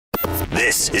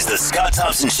This is the Scott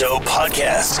Thompson Show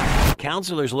podcast.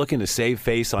 Counselors looking to save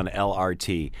face on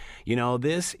LRT. You know,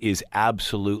 this is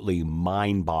absolutely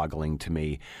mind-boggling to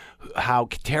me. How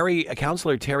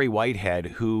Counselor Terry Whitehead,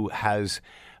 who has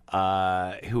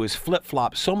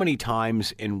flip-flopped so many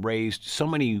times and raised so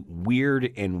many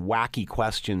weird and wacky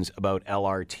questions about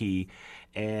LRT,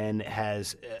 and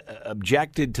has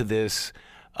objected to this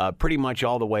pretty much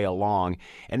all the way along.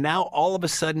 And now all of a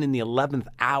sudden in the 11th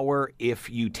hour, if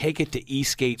you take it to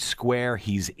Eastgate Square,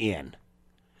 he's in.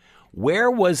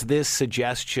 Where was this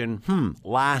suggestion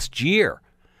last year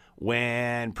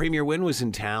when Premier Wynne was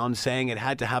in town saying it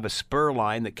had to have a spur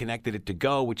line that connected it to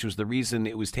GO, which was the reason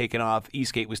it was taken off,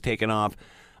 Eastgate was taken off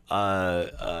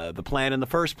the plan in the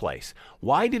first place?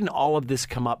 Why didn't all of this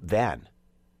come up then?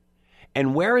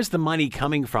 And where is the money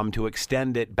coming from to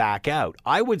extend it back out?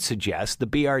 I would suggest the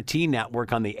BRT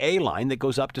network on the A line that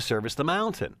goes up to service the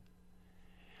mountain.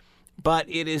 But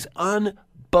it is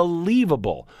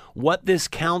unbelievable what this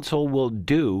council will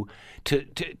do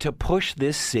to push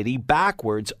this city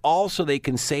backwards, all so they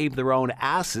can save their own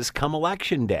asses come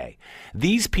election day.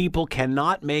 These people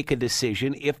cannot make a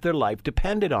decision if their life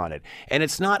depended on it. And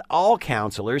it's not all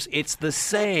councillors, it's the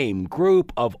same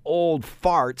group of old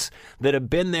farts that have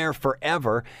been there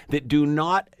forever that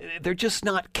they're just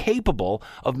not capable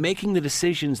of making the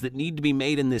decisions that need to be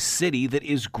made in this city that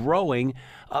is growing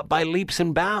by leaps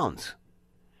and bounds.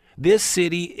 This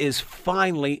city is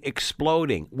finally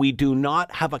exploding. We do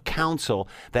not have a council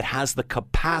that has the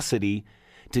capacity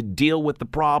to deal with the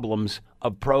problems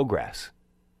of progress.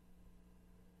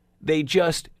 They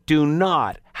just do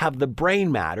not have the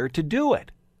brain matter to do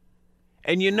it.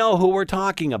 And you know who we're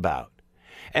talking about.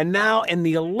 And now in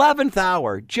the 11th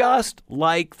hour, just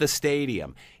like the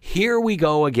stadium, here we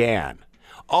go again.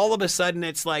 All of a sudden,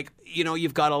 it's like, you know,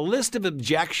 you've got a list of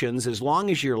objections as long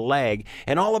as your leg,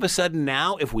 and all of a sudden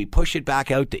now, if we push it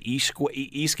back out to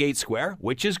Eastgate Square,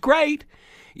 which is great,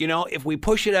 you know, if we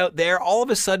push it out there, all of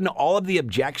a sudden, all of the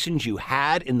objections you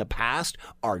had in the past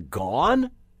are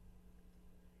gone.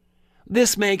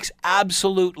 This makes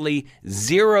absolutely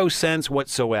zero sense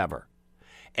whatsoever.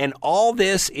 And all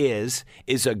this is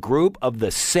a group of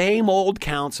the same old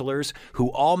councillors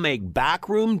who all make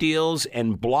backroom deals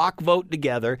and block vote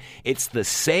together. It's the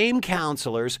same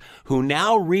councillors who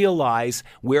now realize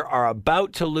we are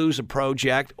about to lose a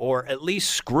project or at least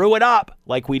screw it up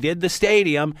like we did the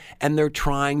stadium, and they're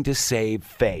trying to save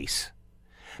face.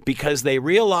 Because they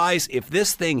realize if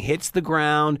this thing hits the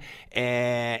ground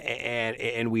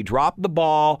and we drop the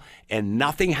ball and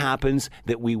nothing happens,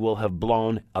 that we will have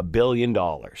blown $1 billion.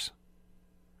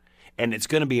 And it's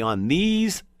going to be on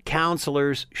these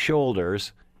counselors'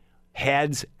 shoulders,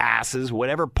 heads, asses,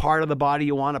 whatever part of the body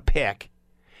you want to pick.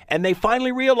 And they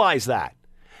finally realize that.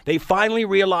 They finally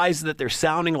realize that they're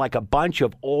sounding like a bunch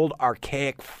of old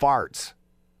archaic farts.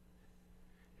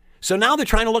 So now they're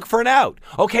trying to look for an out.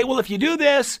 Okay, well, if you do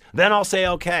this, then I'll say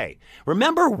okay.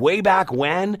 Remember way back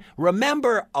when?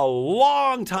 Remember a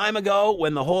long time ago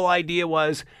when the whole idea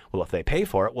was, well, if they pay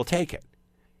for it, we'll take it.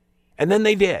 And then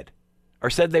they did,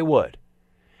 or said they would.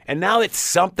 And now it's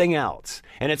something else.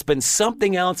 And it's been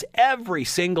something else every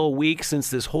single week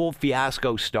since this whole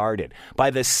fiasco started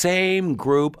by the same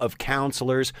group of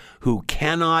counselors who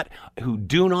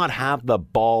do not have the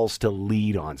balls to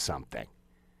lead on something.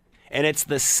 And it's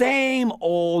the same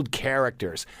old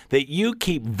characters that you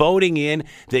keep voting in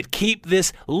that keep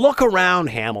this. Look around,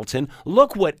 Hamilton.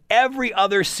 Look what every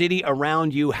other city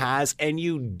around you has and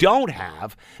you don't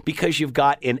have, because you've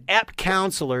got inept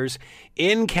councillors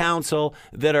in council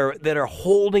that are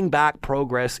holding back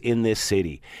progress in this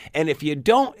city. And if you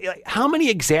don't, how many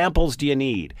examples do you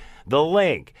need? The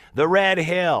Link, the Red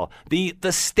Hill, the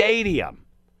stadium.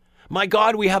 My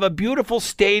God, we have a beautiful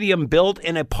stadium built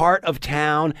in a part of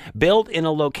town, built in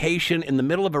a location in the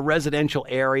middle of a residential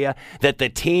area that the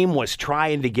team was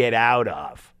trying to get out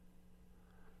of.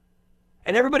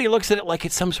 And everybody looks at it like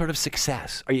it's some sort of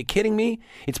success. Are you kidding me?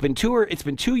 It's been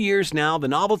 2 years now. The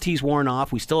novelty's worn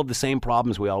off. We still have the same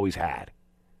problems we always had.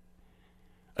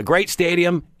 A great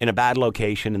stadium in a bad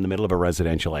location in the middle of a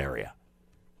residential area.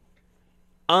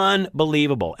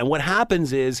 Unbelievable. And what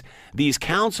happens is these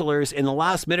counselors in the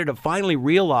last minute have finally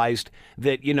realized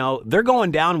that, you know, they're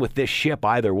going down with this ship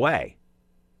either way.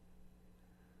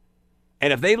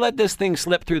 And if they let this thing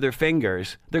slip through their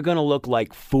fingers, they're going to look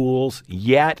like fools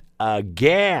yet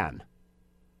again.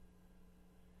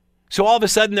 So all of a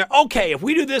sudden they're, okay, if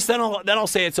we do this, then I'll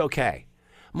say it's okay.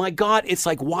 My God, it's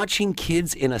like watching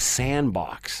kids in a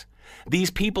sandbox. These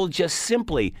people just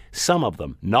simply, some of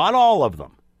them, not all of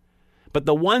them, But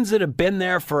the ones that have been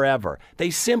there forever, they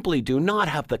simply do not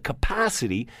have the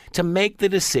capacity to make the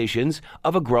decisions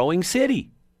of a growing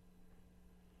city.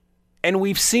 And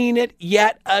we've seen it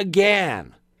yet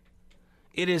again.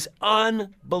 It is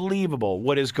unbelievable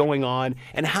what is going on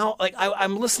and how, like,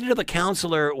 I'm listening to the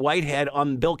Councillor Whitehead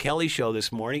on Bill Kelly's show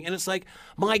this morning, and it's like,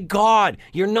 my God,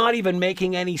 you're not even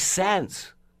making any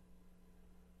sense.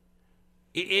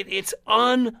 It's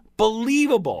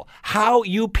unbelievable how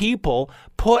you people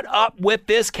put up with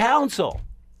this council.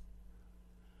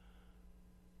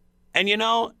 And, you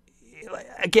know,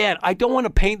 again, I don't want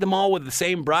to paint them all with the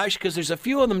same brush because there's a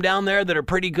few of them down there that are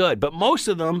pretty good, but most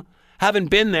of them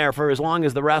haven't been there for as long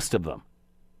as the rest of them,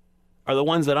 are the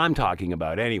ones that I'm talking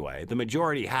about anyway. The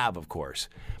majority have, of course.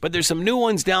 But there's some new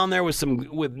ones down there with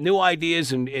new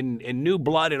ideas and new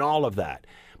blood and all of that.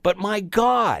 But my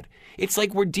God, it's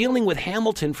like we're dealing with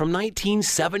Hamilton from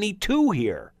 1972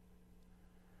 here.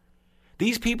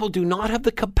 These people do not have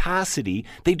the capacity.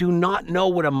 They do not know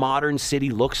what a modern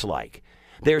city looks like.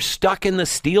 They're stuck in the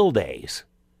steel days.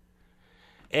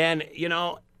 And, you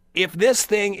know, if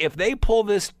they pull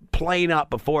this plane up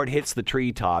before it hits the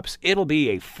treetops, it'll be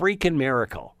a freaking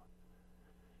miracle.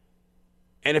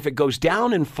 And if it goes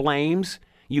down in flames,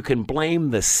 you can blame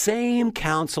the same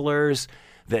councillors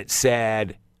that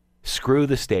said, screw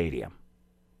the stadium.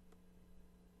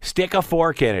 Stick a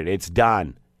fork in it. It's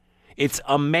done. It's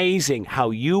amazing how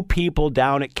you people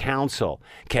down at council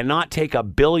cannot take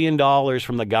 $1 billion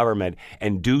from the government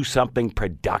and do something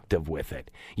productive with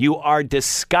it. You are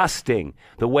disgusting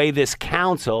the way this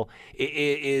council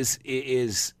is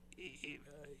it's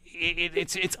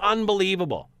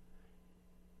unbelievable.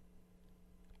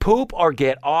 Poop or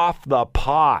get off the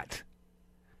pot.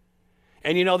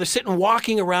 And, you know, they're sitting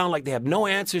walking around like they have no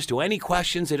answers to any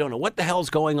questions. They don't know what the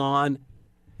hell's going on.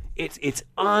 It's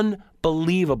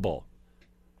unbelievable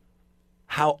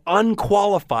how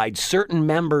unqualified certain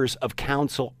members of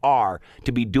council are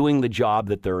to be doing the job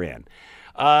that they're in.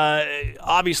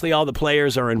 Obviously, all the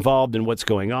players are involved in what's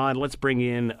going on. Let's bring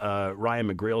in Ryan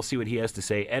McGreal, see what he has to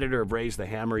say. Editor of Raise the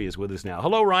Hammer, he is with us now.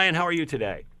 Hello, Ryan. How are you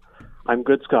today? I'm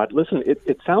good, Scott. Listen,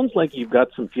 it sounds like you've got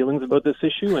some feelings about this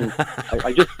issue, and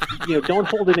I just, don't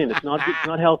hold it in. It's not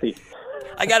healthy.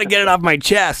 I got to get it off my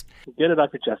chest. Get it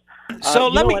off your chest.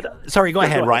 So sorry, go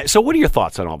ahead, Ryan. So what are your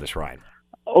thoughts on all this, Ryan?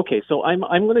 Okay, so I'm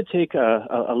going to take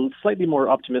a slightly more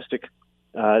optimistic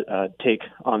take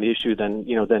on the issue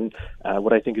than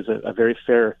what I think is a very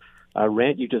fair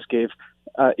rant you just gave.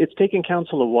 It's taken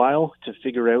council a while to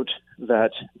figure out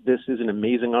that this is an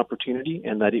amazing opportunity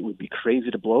and that it would be crazy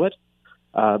to blow it,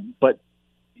 but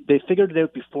they figured it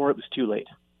out before it was too late.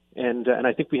 And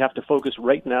I think we have to focus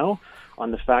right now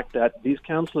on the fact that these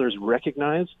councillors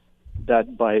recognize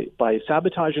that by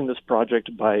sabotaging this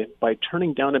project, by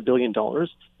turning down $1 billion,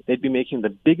 they'd be making the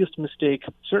biggest mistake,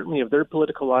 certainly of their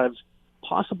political lives,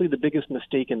 possibly the biggest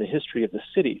mistake in the history of the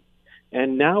city.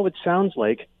 And now it sounds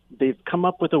like they've come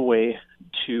up with a way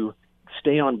to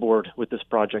stay on board with this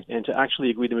project and to actually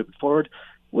agree to move it forward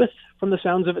with, from the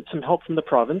sounds of it, some help from the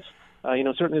province.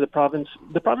 Certainly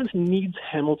the province needs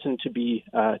Hamilton to be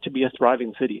a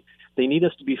thriving city. They need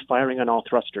us to be firing on all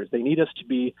thrusters. They need us to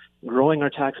be growing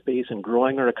our tax base and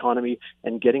growing our economy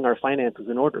and getting our finances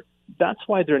in order. That's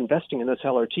why they're investing in this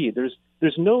LRT.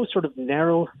 There's no sort of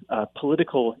narrow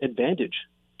political advantage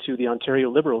to the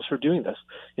Ontario Liberals for doing this.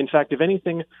 In fact, if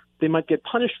anything, they might get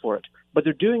punished for it. But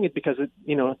they're doing it because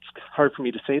it's hard for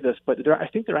me to say this, but I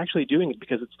think they're actually doing it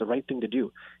because it's the right thing to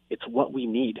do. It's what we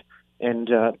need. And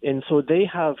so they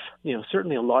have,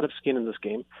 certainly a lot of skin in this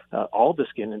game. All the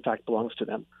skin, in fact, belongs to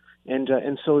them.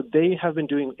 And so they have been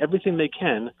doing everything they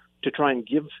can to try and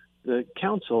give the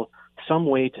council some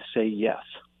way to say yes.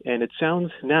 And it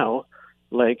sounds now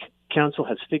like council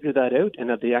has figured that out and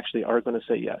that they actually are going to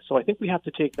say yes. So I think we have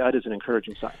to take that as an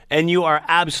encouraging sign. And you are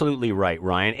absolutely right,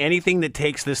 Ryan. Anything that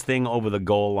takes this thing over the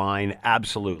goal line,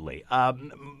 absolutely.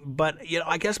 But,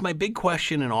 I guess my big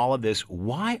question in all of this,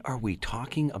 why are we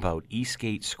talking about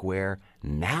Eastgate Square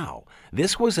now?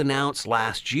 This was announced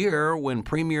last year when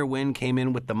Premier Wynne came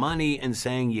in with the money and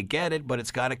saying, you get it, but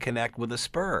it's got to connect with a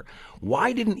spur.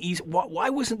 Why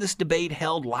wasn't this debate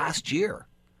held last year?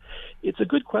 It's a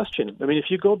good question. I mean, if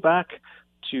you go back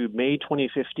to May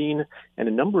 2015 and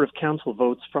a number of council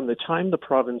votes from the time the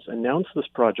province announced this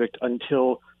project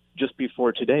until just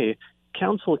before today,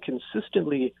 council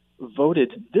consistently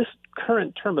voted this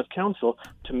current term of council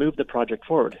to move the project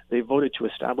forward. They voted to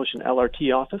establish an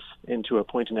LRT office and to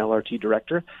appoint an LRT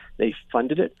director. They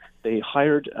funded it. They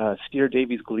hired Steer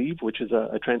Davies Glebe, which is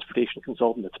a transportation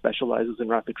consultant that specializes in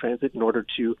rapid transit, in order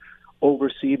to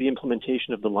oversee the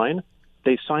implementation of the line.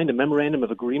 They signed a memorandum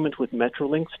of agreement with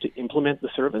Metrolinx to implement the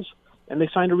service, and they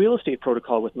signed a real estate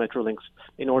protocol with Metrolinx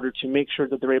in order to make sure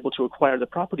that they're able to acquire the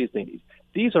properties they need.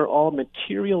 These are all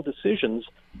material decisions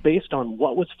based on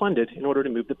what was funded in order to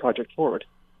move the project forward.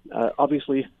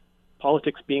 Obviously,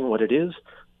 politics being what it is,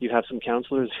 you have some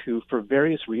councillors who, for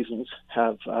various reasons,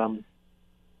 have kind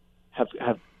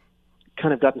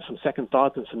of gotten some second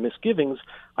thoughts and some misgivings.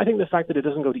 I think the fact that it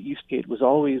doesn't go to Eastgate was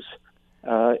always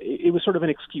it was sort of an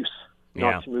excuse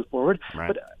not to move forward.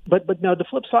 Right. But now the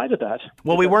flip side of that.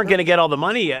 Well, we weren't going to get all the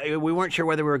money. We weren't sure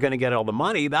whether we were going to get all the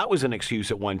money. That was an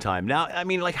excuse at one time. Now, I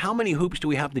mean, like, how many hoops do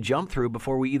we have to jump through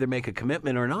before we either make a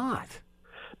commitment or not?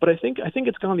 But I think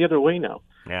it's gone the other way now.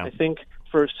 Yeah. I think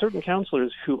for certain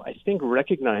councillors who I think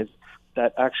recognize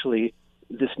that actually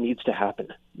this needs to happen,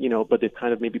 but they've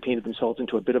kind of maybe painted themselves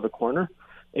into a bit of a corner.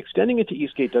 Extending it to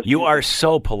Eastgate does. You are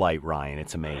so polite, Ryan.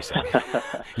 It's amazing.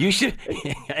 You should.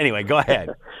 Anyway, go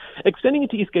ahead. Extending it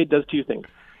to Eastgate does two things.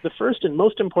 The first and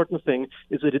most important thing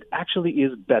is that it actually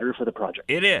is better for the project.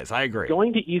 It is. I agree.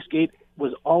 Going to Eastgate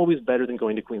was always better than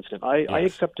going to Queenston. I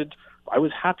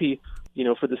was happy,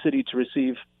 for the city to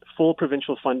receive full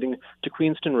provincial funding to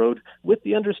Queenston Road with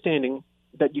the understanding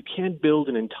that you can't build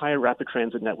an entire rapid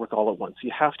transit network all at once.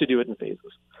 You have to do it in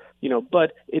phases.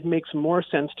 But it makes more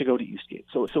sense to go to Eastgate.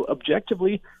 So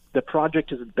objectively, the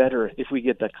project is better if we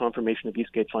get that confirmation of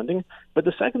Eastgate funding. But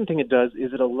the second thing it does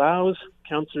is it allows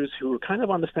councillors who are kind of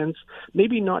on the fence,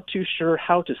 maybe not too sure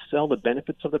how to sell the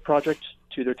benefits of the project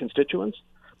to their constituents.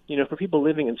 For people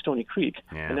living in Stoney Creek,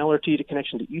 an LRT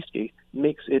connection to Eastgate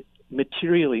makes it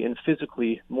materially and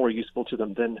physically more useful to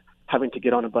them than having to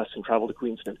get on a bus and travel to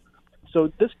Queenston. So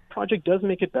this project does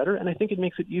make it better, and I think it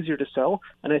makes it easier to sell,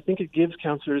 and I think it gives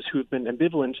councillors who have been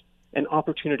ambivalent an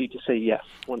opportunity to say yes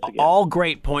once again. All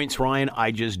great points, Ryan.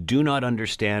 I just do not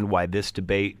understand why this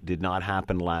debate did not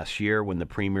happen last year when the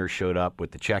Premier showed up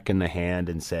with the check in the hand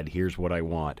and said, here's what I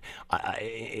want.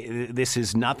 This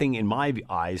is nothing, in my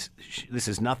eyes, this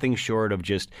is nothing short of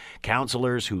just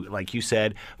councillors who, like you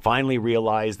said, finally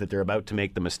realize that they're about to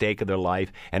make the mistake of their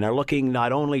life and are looking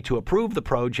not only to approve the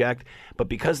project, but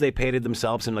because they painted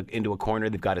themselves into a corner,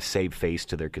 they've got to save face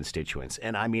to their constituents.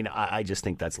 And I mean, I just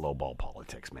think that's lowball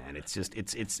politics, man. It's just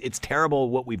it's terrible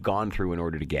what we've gone through in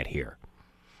order to get here.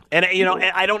 And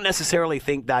I don't necessarily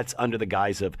think that's under the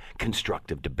guise of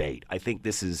constructive debate. I think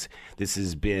this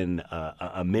has been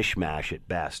a mishmash at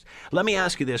best. Let me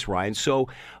ask you this, Ryan. So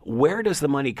where does the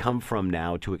money come from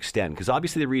now to extend? Because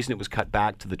obviously the reason it was cut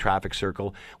back to the traffic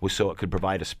circle was so it could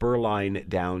provide a spur line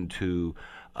down to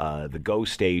the GO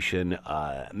station.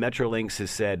 Metrolinx has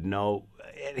said no.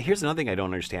 Here's another thing I don't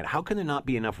understand. How can there not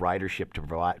be enough ridership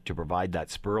to provide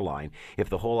that spur line if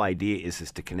the whole idea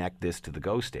is to connect this to the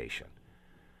GO station?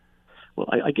 Well,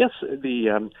 I guess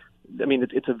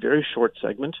it's a very short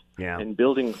segment, and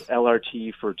building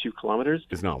LRT for 2 kilometers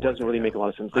doesn't really make a lot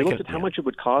of sense. They looked at how much it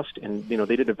would cost, and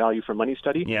they did a value for money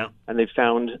study, and they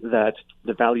found that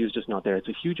the value is just not there. It's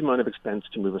a huge amount of expense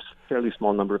to move a fairly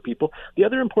small number of people. The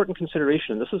other important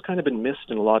consideration, and this has kind of been missed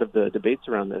in a lot of the debates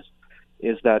around this,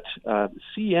 is that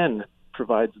CN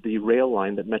provides the rail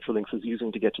line that Metrolinx is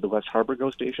using to get to the West Harbour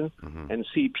GO station, and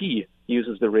CP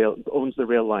owns the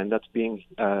rail line that's being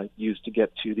used to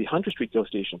get to the Hunter Street GO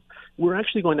station. We're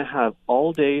actually going to have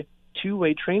all-day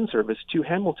two-way train service to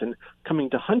Hamilton coming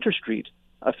to Hunter Street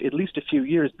at least a few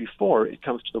years before it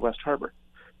comes to the West Harbour.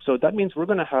 So that means we're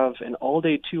going to have an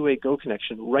all-day two-way GO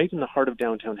connection right in the heart of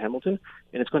downtown Hamilton,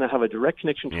 and it's going to have a direct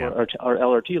connection to our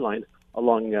LRT line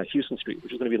along Houston Street,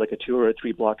 which is going to be like a 2 or a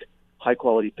 3 block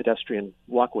high-quality pedestrian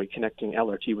walkway connecting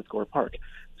LRT with Gore Park.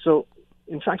 So,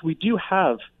 in fact, we do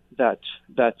have that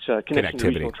connection to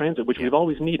regional transit, which we've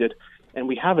always needed, and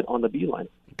we have it on the B line.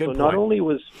 Good so point. not only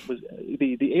was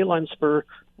the A line spur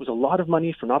was a lot of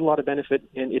money for not a lot of benefit,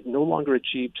 and it no longer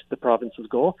achieved the province's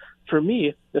goal. For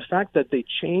me, the fact that they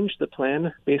changed the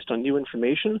plan based on new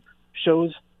information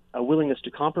shows a willingness to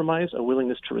compromise, a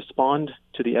willingness to respond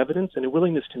to the evidence, and a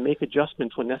willingness to make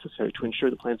adjustments when necessary to ensure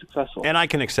the plan's successful. And I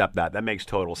can accept that. That makes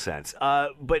total sense.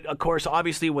 But, of course,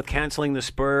 obviously with canceling the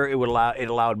spur, it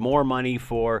allowed more money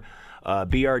for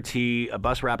BRT,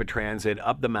 bus rapid transit,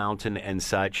 up the mountain and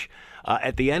such.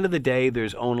 At the end of the day,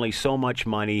 there's only so much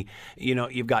money.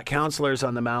 You've got councillors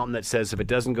on the mountain that says if it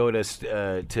doesn't go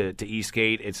to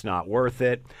Eastgate, it's not worth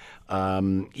it.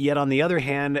 Yet on the other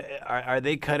hand, are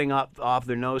they cutting off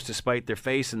their nose to spite their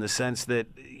face in the sense that,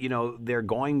 they're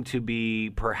going to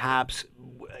be perhaps,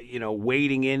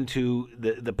 wading into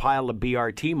the pile of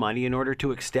BRT money in order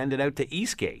to extend it out to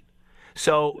Eastgate?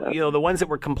 So, the ones that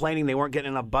were complaining they weren't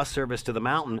getting enough bus service to the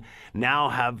mountain now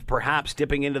have perhaps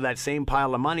dipping into that same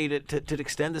pile of money to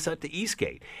extend this out to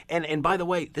Eastgate. And by the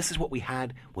way, this is what we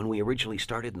had when we originally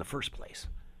started in the first place.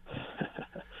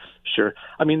 Sure.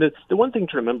 I mean, the one thing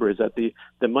to remember is that the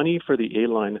money for the A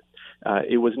line,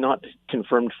 it was not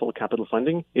confirmed full capital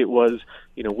funding. It was,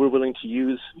 we're willing to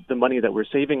use the money that we're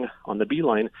saving on the B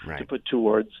line to put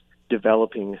towards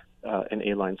developing an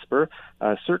A line spur.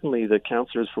 Certainly, the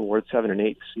councillors for Ward 7 and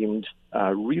 8 seemed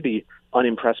really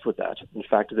unimpressed with that. In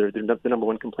fact, the number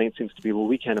one complaint seems to be, well,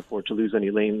 we can't afford to lose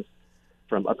any lanes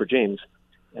from Upper James.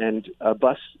 And a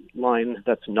bus line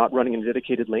that's not running in a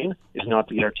dedicated lane is not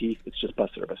BRT, it's just bus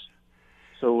service.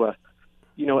 So,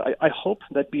 I hope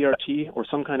that BRT or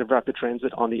some kind of rapid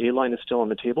transit on the A line is still on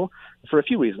the table for a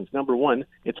few reasons. Number one,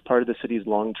 it's part of the city's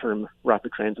long-term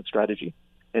rapid transit strategy,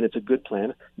 and it's a good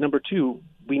plan. Number two,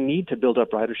 we need to build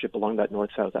up ridership along that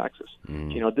north-south axis.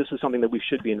 This is something that we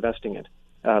should be investing in.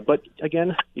 But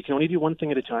again, you can only do one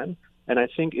thing at a time, and I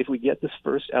think if we get this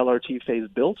first LRT phase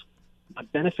built, the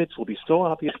benefits will be so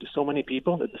obvious to so many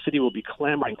people that the city will be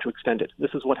clamoring to extend it.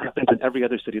 This is what happens in every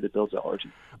other city that builds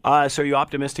LRT. So are you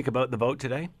optimistic about the vote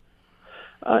today?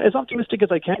 As optimistic as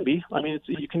I can be. I mean,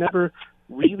 you can never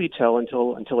really tell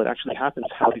until it actually happens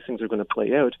how these things are going to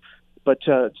play out. But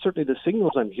certainly the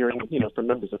signals I'm hearing, from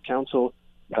members of council,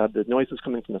 the noises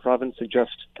coming from the province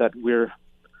suggest that we're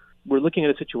looking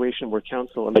at a situation where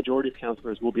a majority of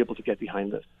councillors will be able to get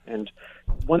behind this. And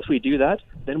once we do that,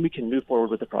 then we can move forward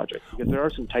with the project. Because there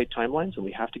are some tight timelines, and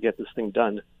we have to get this thing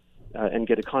done and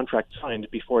get a contract signed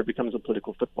before it becomes a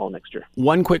political football next year.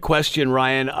 One quick question,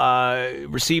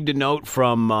 Ryan. Received a note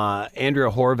from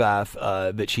Andrea Horvath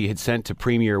that she had sent to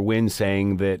Premier Wynne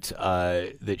saying that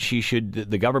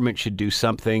the government should do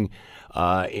something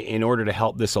in order to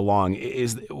help this along.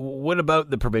 What about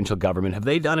the provincial government? Have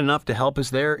they done enough to help us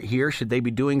here? Should they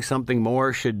be doing something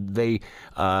more? Should they,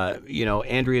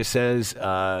 Andrea says,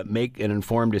 make an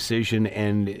informed decision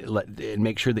and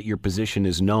make sure that your position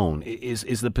is known?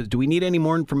 Do we need any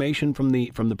more information from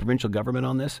the provincial government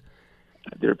on this?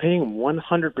 They're paying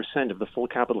 100% of the full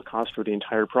capital cost for the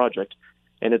entire project.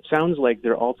 And it sounds like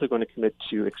they're also going to commit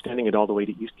to extending it all the way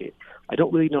to Eastgate. I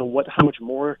don't really know how much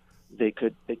more they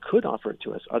could offer it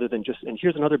to us other than and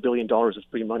here's another $1 billion of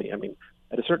free money. I mean,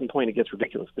 at a certain point it gets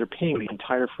ridiculous. They're paying the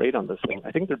entire freight on this thing.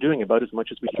 I think they're doing about as much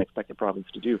as we can expect the province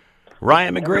to do.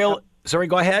 Ryan McGreal, sorry,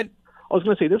 go ahead. I was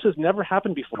going to say, this has never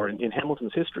happened before in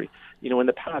Hamilton's history. In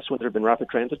the past, when there have been rapid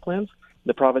transit plans,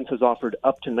 the province has offered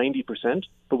up to 90%,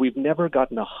 but we've never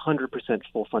gotten 100%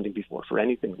 full funding before for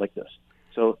anything like this.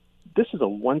 So this is a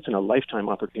once-in-a-lifetime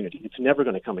opportunity. It's never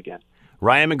going to come again.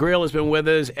 Ryan McGreal has been with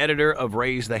us, editor of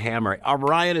Raise the Hammer.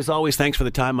 Ryan, as always, thanks for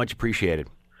the time. Much appreciated.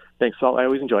 Thanks, Sal. I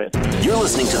always enjoy it. You're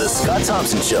listening to The Scott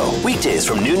Thompson Show, weekdays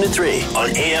from noon to 3 on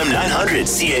AM 900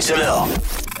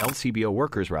 CHML. LCBO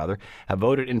workers, have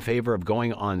voted in favor of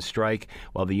going on strike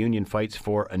while the union fights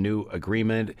for a new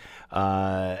agreement.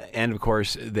 And, of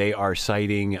course, they are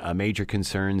citing major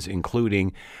concerns,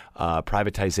 including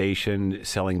privatization,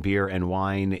 selling beer and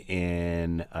wine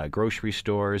in grocery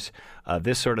stores,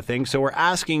 this sort of thing. So we're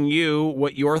asking you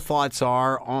what your thoughts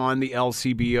are on the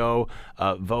LCBO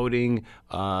voting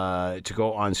to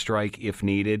go on strike if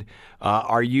needed.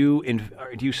 Do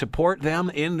you support them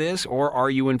in this, or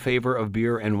are you in favor of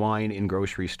beer and wine in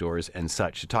grocery stores and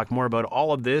such? To talk more about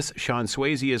all of this, Sean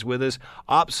Swayze is with us,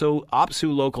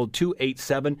 OPSU Local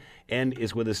 287, and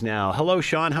is with us now. Hello,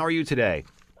 Sean. How are you today?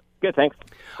 Good, thanks.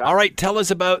 All right, tell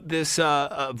us about this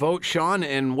vote, Sean,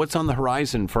 and what's on the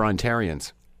horizon for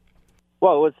Ontarians.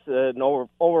 Well, it was an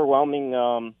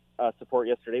overwhelming support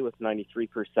yesterday with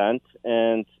 93%,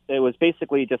 and it was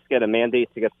basically just get a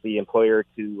mandate to get the employer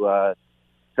to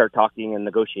start talking and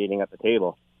negotiating at the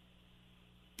table.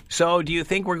 So do you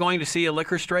think we're going to see a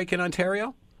liquor strike in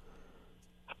Ontario?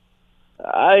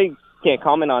 I can't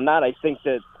comment on that. I think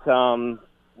that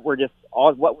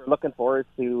what we're looking for is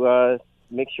to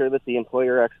make sure that the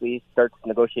employer actually starts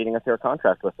negotiating a fair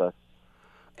contract with us.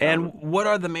 And what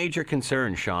are the major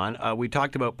concerns, Sean? We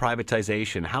talked about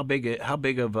privatization. How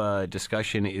big of a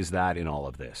discussion is that in all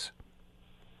of this?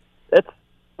 It's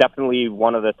definitely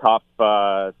one of the top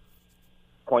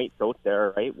points out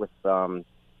there, right, with the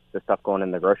stuff going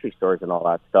in the grocery stores and all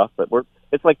that stuff. But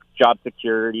it's like job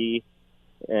security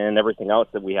and everything else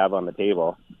that we have on the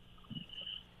table.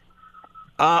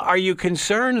 Are you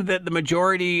concerned that the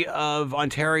majority of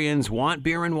Ontarians want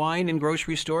beer and wine in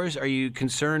grocery stores? Are you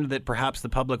concerned that perhaps the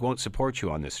public won't support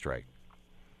you on this strike?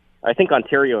 I think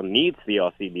Ontario needs the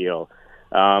LCBO.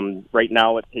 Right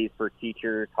now it pays for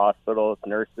teachers, hospitals,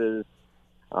 nurses,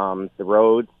 the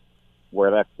roads.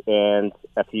 and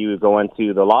if you go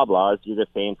into the Loblaws, you're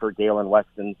just paying for Galen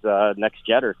Weston's next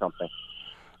jet or something.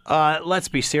 Let's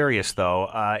be serious, though.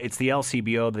 It's the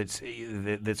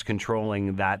LCBO that's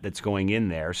controlling that's going in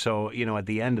there. So, at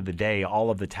the end of the day, all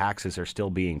of the taxes are still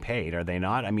being paid, are they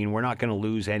not? I mean, we're not going to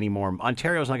lose any more.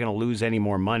 Ontario's not going to lose any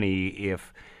more money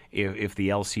if the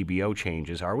LCBO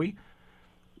changes, are we?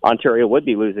 Ontario would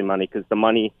be losing money because the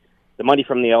money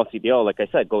from the LCBO, like I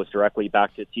said, goes directly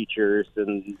back to teachers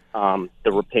and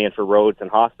we're paying for roads and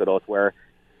hospitals, where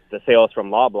the sales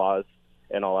from Loblaws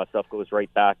and all that stuff goes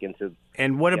right back into.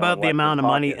 And what about the amount of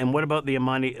money? And what about the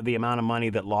amount of money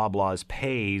that Loblaws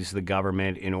pays the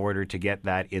government in order to get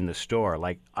that in the store?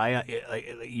 Like,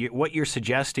 what you're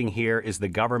suggesting here is the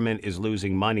government is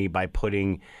losing money by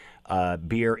putting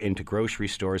beer into grocery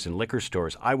stores and liquor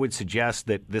stores. I would suggest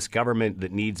that this government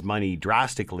that needs money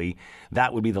drastically,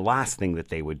 that would be the last thing that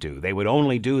they would do. They would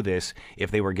only do this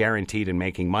if they were guaranteed and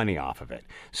making money off of it.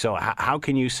 So how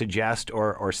can you suggest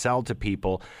or sell to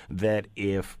people that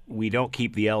if we don't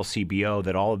keep the LCBO,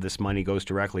 that all of this money goes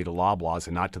directly to Loblaws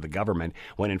and not to the government,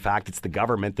 when in fact it's the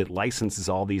government that licenses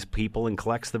all these people and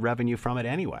collects the revenue from it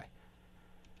anyway?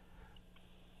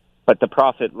 But the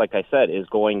profit, like I said, is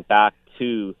going back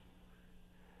to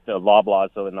the Loblaws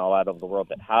and all out of the world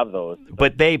that have those.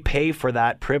 But they pay for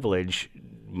that privilege,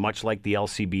 much like the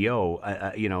LCBO.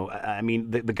 I mean,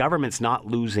 the government's not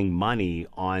losing money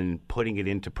on putting it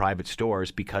into private stores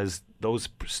because those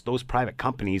private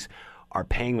companies are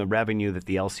paying the revenue that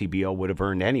the LCBO would have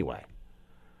earned anyway.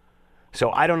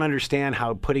 So I don't understand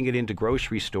how putting it into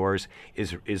grocery stores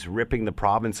is ripping the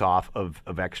province off of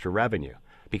extra revenue.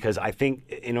 Because I think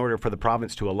in order for the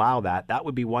province to allow that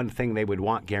would be one thing they would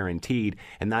want guaranteed,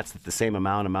 and that's that the same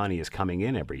amount of money is coming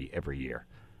in every year.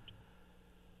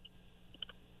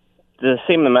 The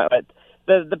same amount.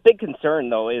 The big concern,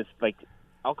 though, is like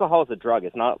alcohol is a drug.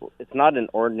 It's not an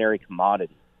ordinary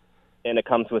commodity, and it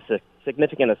comes with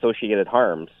significant associated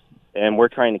harms. And we're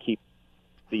trying to keep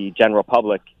the general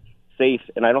public safe,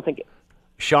 and I don't think.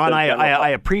 Sean, I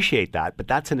appreciate that, but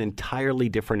that's an entirely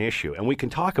different issue, and we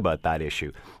can talk about that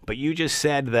issue. But you just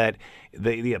said that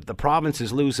the province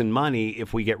is losing money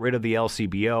if we get rid of the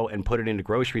LCBO and put it into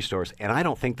grocery stores, and I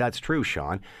don't think that's true,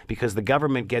 Sean, because the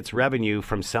government gets revenue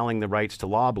from selling the rights to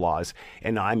Loblaws,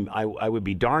 and I would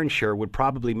be darn sure would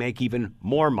probably make even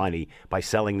more money by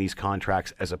selling these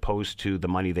contracts as opposed to the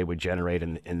money they would generate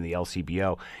in the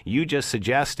LCBO. You just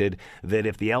suggested that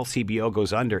if the LCBO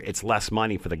goes under, it's less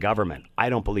money for the government.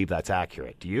 I don't believe that's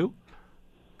accurate. Do you?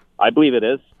 I believe it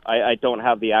is. I don't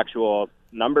have the actual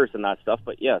numbers and that stuff,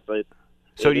 but yes.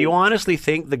 So do you honestly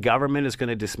think the government is going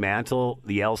to dismantle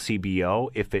the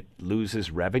LCBO if it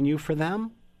loses revenue for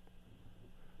them?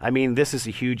 I mean, this is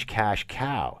a huge cash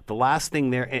cow. The last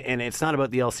thing there, and it's not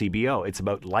about the LCBO, it's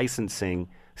about licensing,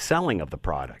 selling of the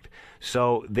product.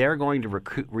 So they're going to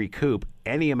recoup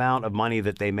any amount of money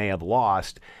that they may have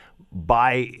lost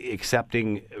by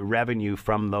accepting revenue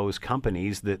from those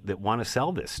companies that want to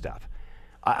sell this stuff.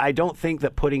 I don't think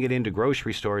that putting it into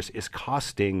grocery stores is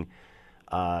costing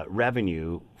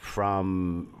revenue for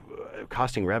the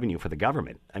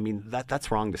government. I mean,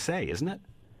 that's wrong to say, isn't it?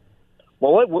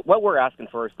 Well, what we're asking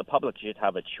for is the public should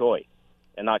have a choice,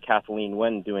 and not Kathleen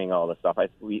Wynne doing all this stuff.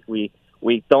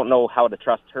 We don't know how to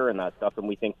trust her in that stuff, and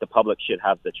we think the public should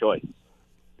have the choice.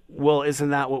 Well,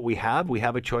 isn't that what we have? We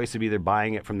have a choice of either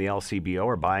buying it from the LCBO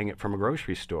or buying it from a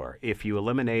grocery store. If you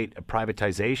eliminate a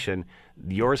privatization,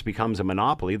 yours becomes a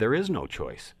monopoly. There is no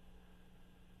choice.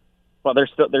 Well,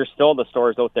 there's still the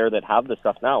stores out there that have the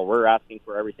stuff now. We're asking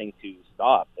for everything to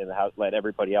stop and let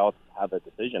everybody else have a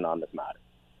decision on this matter.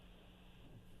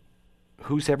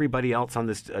 Who's everybody else on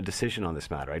this decision on this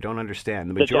matter? I don't understand.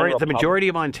 The majority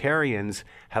of Ontarians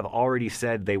have already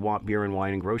said they want beer and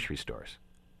wine in grocery stores.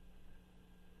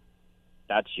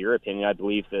 That's your opinion. I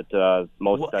believe that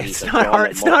most studies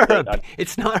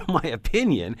it's not my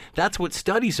opinion. That's what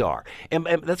studies are, and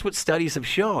that's what studies have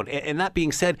shown. And that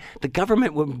being said, the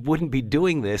government wouldn't be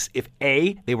doing this if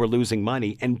A, they were losing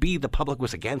money, and B, the public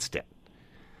was against it.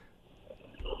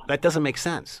 That doesn't make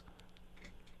sense.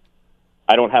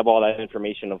 I don't have all that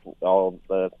information of all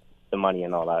the money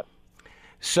and all that.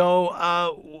 So,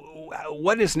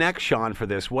 what is next, Sean, for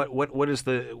this?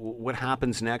 What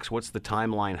happens next? What's the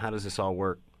timeline? How does this all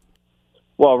work?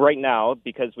 Well, right now,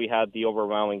 because we had the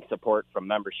overwhelming support from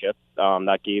membership,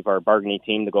 that gave our bargaining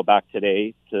team to go back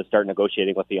today to start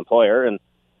negotiating with the employer, and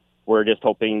we're just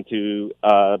hoping to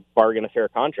bargain a fair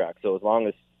contract. So as long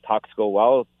as talks go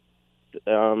well,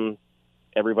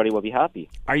 everybody will be happy.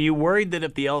 Are you worried that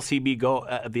if the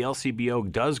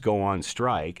LCBO does go on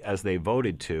strike, as they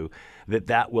voted to,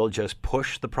 that will just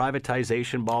push the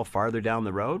privatization ball farther down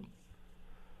the road?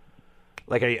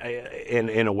 Like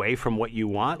in away from what you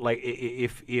want. Like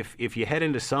if you head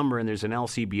into summer and there's an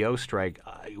LCBO strike,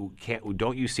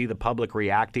 don't you see the public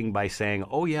reacting by saying,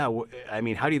 "Oh yeah"? I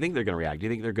mean, how do you think they're going to react? Do you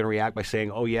think they're going to react by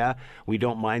saying, "Oh yeah, we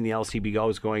don't mind the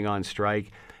LCBOs going on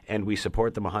strike and we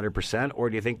support them 100%"? Or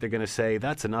do you think they're going to say,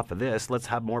 "That's enough of this. Let's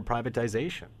have more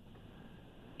privatization"?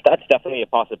 That's definitely a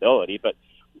possibility, but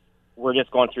we're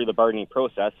just going through the bargaining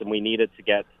process, and we needed to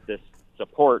get this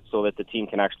support so that the team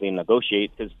can actually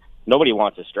negotiate, because nobody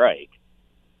wants a strike.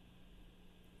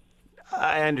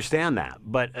 I understand that,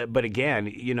 but again,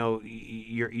 you know,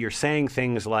 you're saying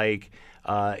things like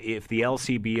if the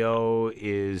LCBO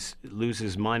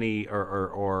loses money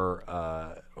or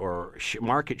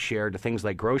market share to things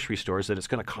like grocery stores, that it's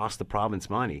going to cost the province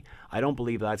money. I don't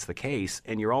believe that's the case,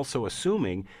 and you're also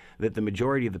assuming that the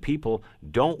majority of the people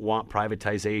don't want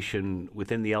privatization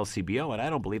within the LCBO, and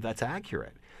I don't believe that's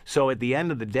accurate. So at the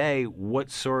end of the day, what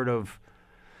sort of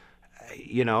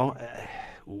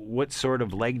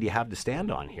leg do you have to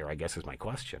stand on here, I guess is my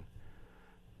question.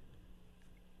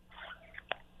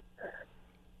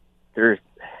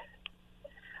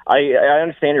 I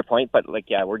understand your point, but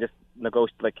we're just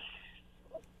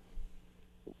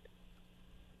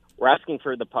we're asking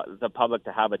for the public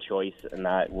to have a choice, and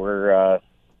that we're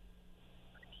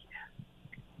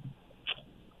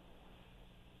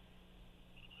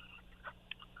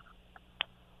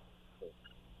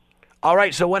All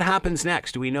right. So what happens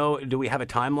next? Do we have a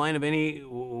timeline of any?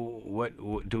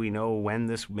 What do we know when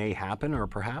this may happen, or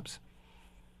perhaps?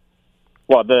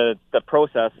 Well, the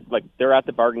process, they're at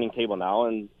the bargaining table now,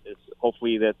 and it's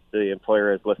hopefully that the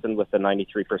employer has listened with the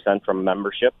 93% from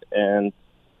membership, and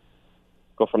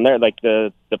go from there.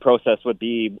 The process would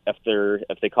be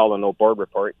if they call a no board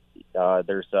report,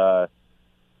 there's the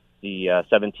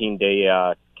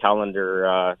 17-day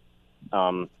calendar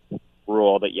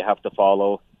rule that you have to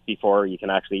follow before you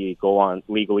can actually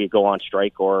legally go on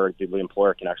strike, or the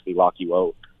employer can actually lock you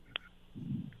out.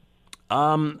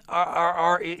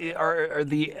 Are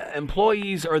the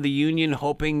employees or the union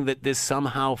hoping that this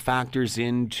somehow factors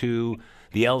into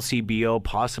the LCBO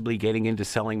possibly getting into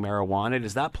selling marijuana?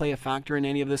 Does that play a factor in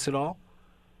any of this at all?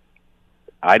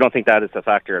 I don't think that is a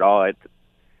factor at all.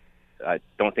 I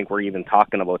don't think we're even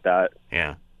talking about that.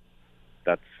 Yeah.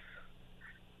 That's...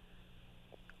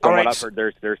 From what I've heard,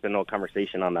 there's been no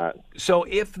conversation on that. So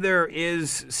if there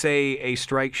is, say, a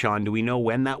strike, Sean, do we know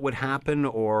when that would happen,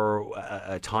 or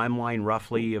a timeline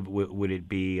roughly? Would it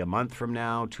be a month from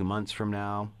now, 2 months from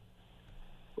now?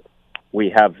 We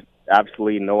have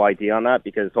absolutely no idea on that,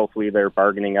 because hopefully they're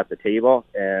bargaining at the table,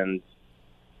 and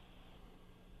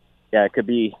it could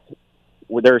be.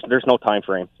 There's no time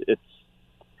frame. It's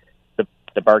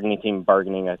the bargaining team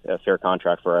bargaining a fair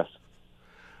contract for us.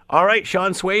 All right,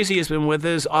 Sean Swayze has been with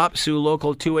us, OPSEU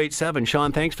Local 287.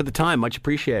 Sean, thanks for the time. Much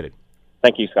appreciated.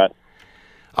 Thank you, Scott.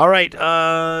 All right.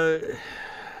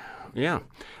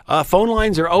 Phone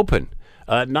lines are open.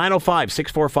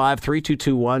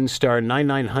 905-645-3221, star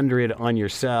 9900 on your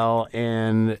cell.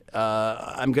 And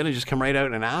I'm going to just come right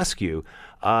out and ask you,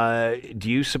 do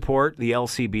you support the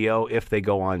LCBO if they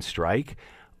go on strike?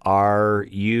 Are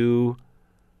you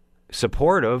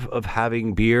supportive of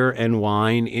having beer and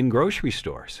wine in grocery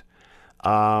stores?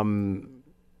 Phone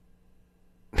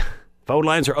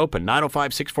lines are open.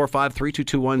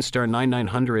 905-645-3221, star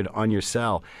 9900 on your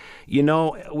cell. You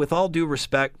know, with all due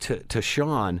respect to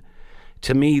Sean,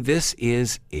 to me, this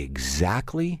is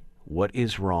exactly what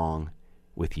is wrong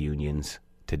with unions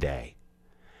today.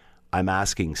 I'm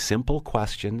asking simple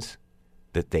questions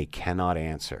that they cannot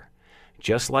answer.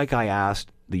 Just like I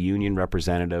asked the union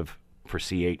representative for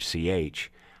CHCH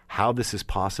how this is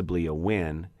possibly a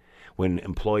win when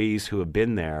employees who have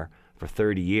been there for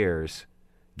 30 years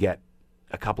get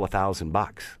a couple of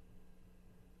 $1,000.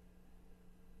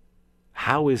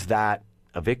 How is that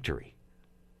a victory?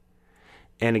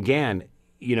 And again,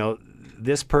 you know,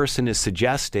 this person is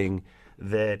suggesting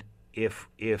that if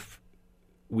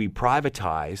we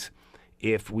privatize,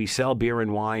 if we sell beer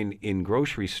and wine in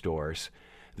grocery stores,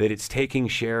 that it's taking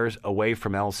shares away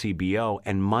from LCBO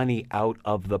and money out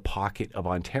of the pocket of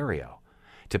Ontario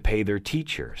to pay their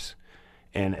teachers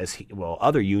and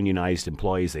other unionized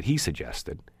employees that he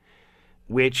suggested,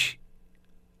 which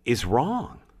is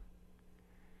wrong,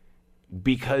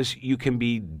 because you can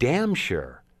be damn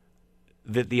sure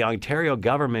that the Ontario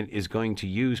government is going to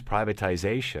use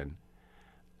privatization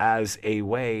as a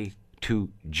way to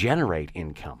generate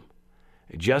income.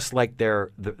 Just like the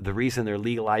reason they're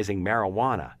legalizing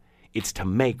marijuana, it's to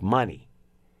make money.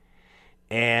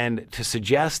 And to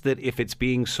suggest that if it's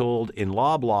being sold in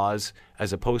Loblaws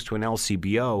as opposed to an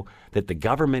LCBO, that the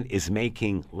government is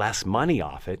making less money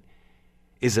off it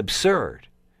is absurd.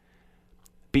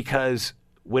 because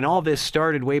when all this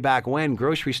started way back when,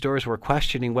 grocery stores were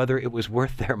questioning whether it was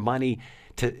worth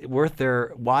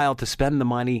their while to spend the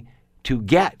money to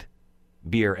get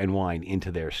beer and wine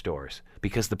into their stores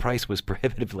because the price was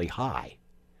prohibitively high.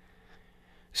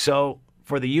 So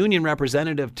for the union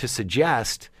representative to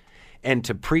suggest and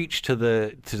to preach to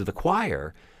the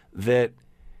choir that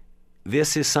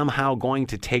this is somehow going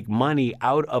to take money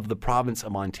out of the province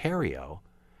of Ontario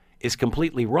is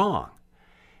completely wrong.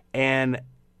 And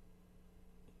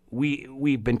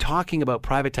we've been talking about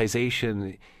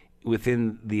privatization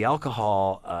within the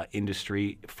alcohol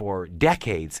industry for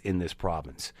decades in this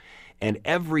province. And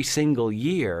every single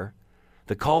year,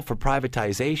 the call for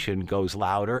privatization goes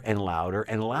louder and louder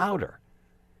and louder.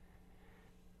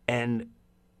 And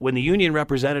when the union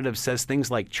representative says things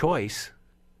like choice,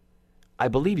 I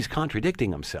believe he's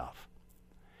contradicting himself.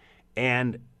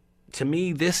 And to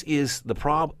me, this is the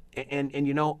problem. And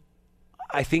you know,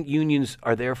 I think unions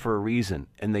are there for a reason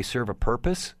and they serve a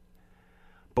purpose.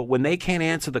 But when they can't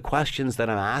answer the questions that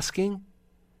I'm asking,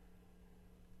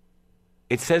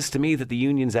 it says to me that the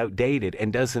union's outdated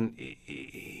and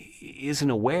isn't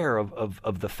aware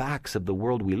of the facts of the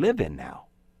world we live in now.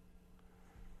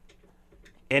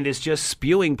 And is just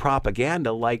spewing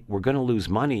propaganda like we're going to lose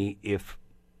money if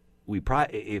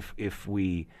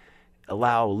we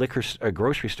allow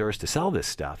grocery stores to sell this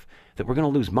stuff, that we're going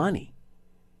to lose money.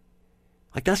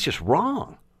 Like, that's just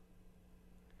wrong.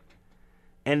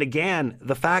 And again,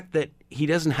 the fact that he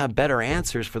doesn't have better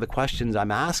answers for the questions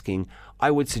I'm asking,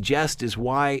 I would suggest is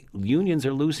why unions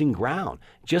are losing ground.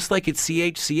 Just like at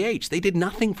CHCH, they did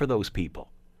nothing for those people.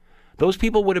 Those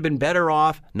people would have been better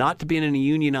off not to be in a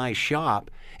unionized shop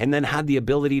and then had the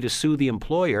ability to sue the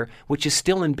employer, which is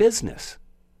still in business.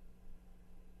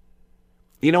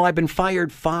 You know, I've been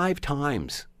fired 5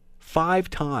 times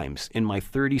in my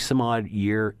 30-some-odd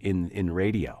year in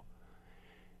radio.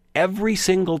 Every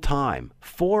single time,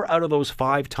 4 out of those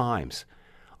 5 times,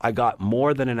 I got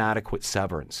more than an adequate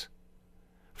severance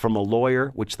from a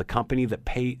lawyer, which the company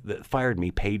that fired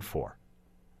me paid for.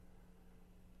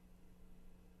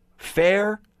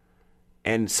 Fair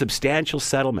and substantial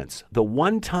settlements. The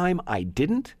one time I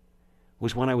didn't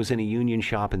was when I was in a union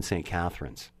shop in St.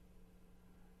 Catharines.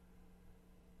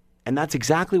 And that's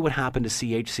exactly what happened to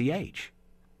CHCH.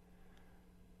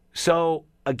 So,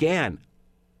 again,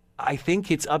 I think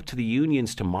it's up to the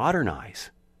unions to modernize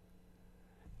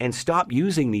and stop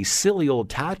using these silly old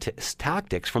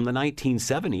tactics from the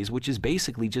 1970s, which is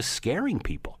basically just scaring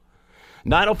people.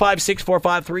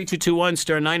 905-645-3221,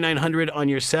 star 9900 on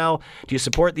your cell. Do you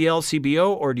support the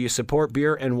LCBO or do you support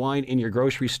beer and wine in your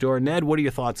grocery store? Ned, what are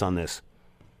your thoughts on this?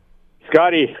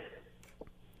 Scotty.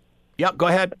 Yep, go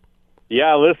ahead.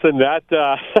 Yeah, listen, that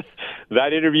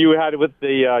interview we had with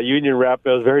the union rep, it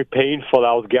was very painful.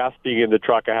 I was gasping in the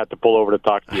truck. I had to pull over to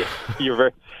talk to you.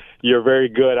 You're very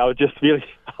good. I was just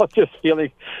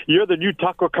feeling you're the new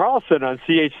Tucker Carlson on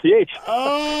CHCH.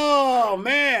 Oh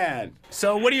man!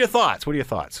 So, what are your thoughts?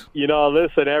 You know,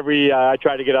 listen. I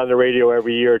try to get on the radio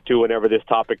every year or two whenever this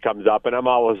topic comes up, and I'm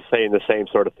always saying the same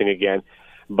sort of thing again.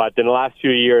 But in the last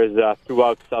few years,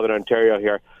 throughout Southern Ontario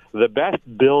here, the best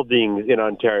buildings in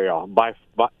Ontario,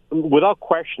 without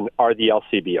question, are the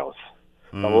LCBOs.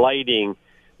 The lighting,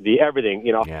 the everything,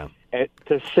 you know. Yeah. And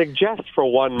to suggest for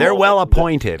one they're moment well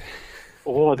appointed.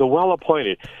 They're well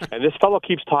appointed. And this fellow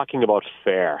keeps talking about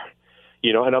fair,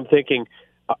 you know, and I'm thinking,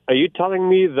 are you telling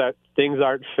me that things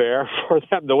aren't fair for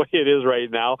them the way it is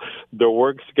right now? Their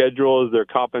work schedules, their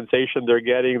compensation they're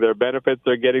getting, their benefits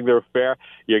they're getting, they're fair.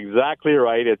 You're exactly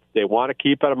right. They want to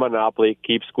keep it a monopoly,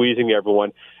 keep squeezing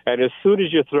everyone. And as soon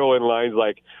as you throw in lines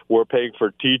like, we're paying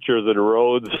for teachers and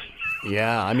roads.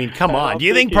 Yeah, I mean, come on. Do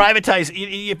you think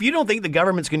if you don't think the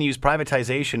government's going to use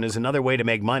privatization as another way to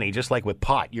make money, just like with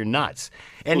pot, you're nuts.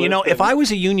 And, you know, if I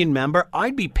was a union member,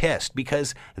 I'd be pissed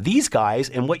because these guys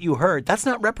and what you heard, that's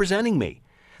not representing me.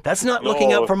 That's not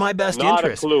looking out for my best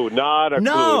interest. Not a clue.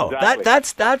 No, Exactly.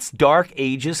 that's dark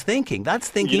ages thinking. That's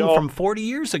thinking from 40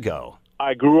 years ago.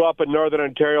 I grew up in Northern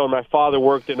Ontario, and my father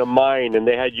worked in a mine, and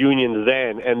they had unions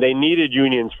then, and they needed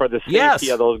unions for the safety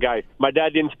of those guys. My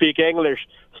dad didn't speak English.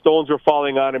 Stones were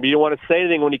falling on him. He didn't want to say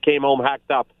anything when he came home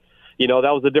hacked up. You know, that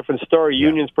was a different story. Yeah.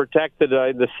 Unions protected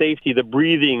the safety, the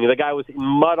breathing. The guy was in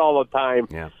mud all the time.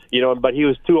 Yeah. You know, but he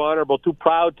was too honorable, too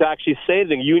proud to actually say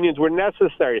anything. Unions were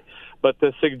necessary. But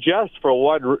to suggest for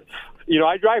one, you know,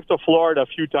 I drive to Florida a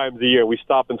few times a year. We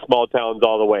stop in small towns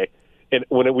all the way. And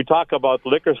when we talk about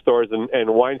liquor stores and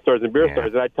wine stores and beer Yeah.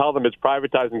 stores, and I tell them it's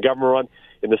privatized and government-run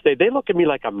in the state, they look at me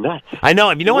like I'm nuts. I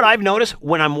know. You know what I've noticed?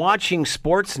 When I'm watching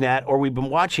Sportsnet or we've been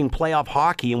watching playoff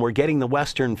hockey and we're getting the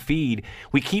Western feed,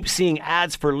 we keep seeing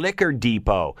ads for Liquor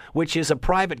Depot, which is a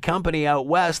private company out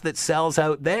west that sells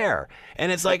out there.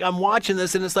 And it's like, I'm watching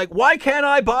this and it's like, why can't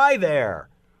I buy there?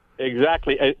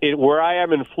 Exactly. Where I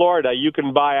am in Florida, you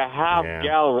can buy a half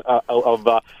gallon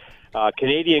of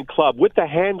Canadian Club with the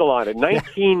handle on it.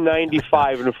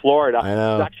 $19.95 in Florida. I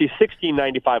know. It's actually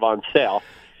 $16.95 on sale.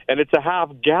 And it's a half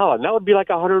gallon. That would be like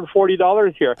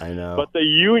 $140 here. I know. But the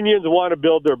unions want to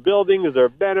build their buildings, their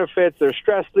benefits, their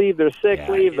stress leave, their sick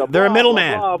leave. They're a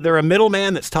middleman. They're a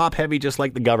middleman that's top heavy, just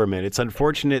like the government. It's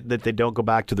unfortunate that they don't go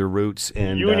back to their roots.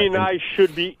 And unions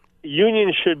should be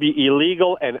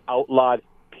illegal and outlawed.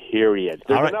 Period.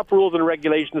 There's enough rules and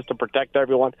regulations to protect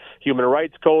everyone. Human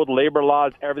rights code, labor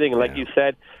laws, everything. And like you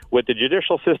said, with the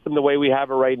judicial system the way we have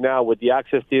it right now, with the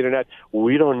access to the internet,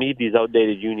 we don't need these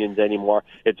outdated unions anymore.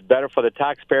 It's better for the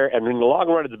taxpayer, and in the long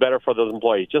run, it's better for those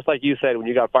employees. Just like you said, when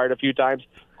you got fired a few times,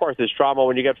 of course, there's trauma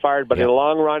when you get fired, but in the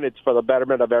long run, it's for the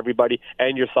betterment of everybody,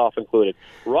 and yourself included.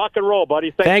 Rock and roll,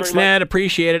 buddy. Thanks, very Ned. much.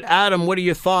 Appreciate it. Adam, what are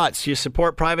your thoughts? You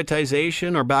support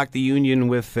privatization or back the union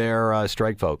with their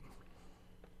strike vote?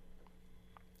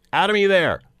 Adam, are you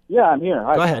there? Yeah, I'm here.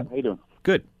 Hi, Go ahead. How you doing?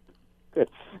 Good. Good.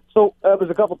 So there's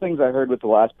a couple things I heard with the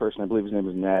last person. I believe his name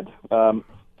was Ned. To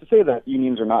say that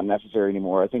unions are not necessary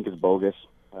anymore, I think is bogus.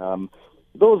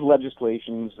 Those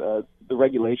legislations, the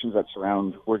regulations that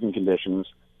surround working conditions,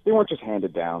 they weren't just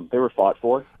handed down. They were fought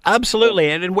for.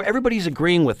 Absolutely, and everybody's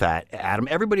agreeing with that, Adam.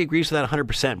 Everybody agrees with that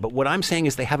 100%. But what I'm saying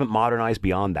is they haven't modernized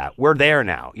beyond that. We're there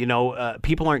now. You know,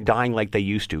 people aren't dying like they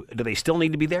used to. Do they still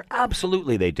need to be there?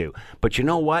 Absolutely, they do. But you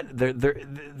know what?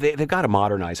 They've got to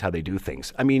modernize how they do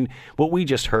things. I mean, what we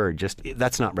just heard,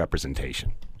 that's not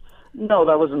representation. No,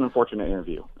 that was an unfortunate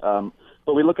interview.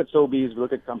 But we look at Sobeys, we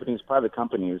look at companies, private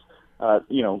companies.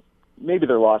 Maybe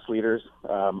they're loss leaders.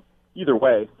 Either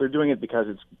way, they're doing it because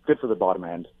it's good for the bottom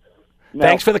end. Now,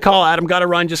 thanks for the call, Adam. Got to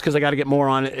run just because I got to get more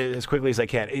on it as quickly as I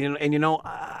can. And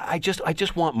I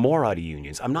just want more out of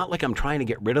unions. I'm not like I'm trying to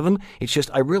get rid of them. It's just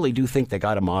I really do think they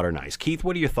got to modernize. Keith,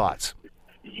 what are your thoughts?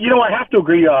 I have to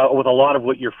agree with a lot of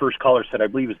what your first caller said. I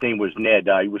believe his name was Ned.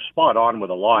 He was spot on with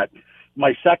a lot.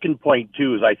 My second point,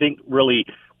 too, is I think really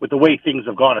with the way things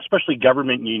have gone, especially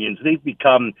government unions, they've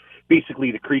become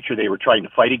basically the creature they were trying to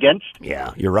fight against.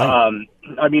 Yeah, you're right.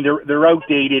 I mean, they're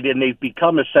outdated, and they've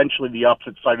become essentially the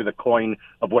opposite side of the coin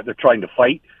of what they're trying to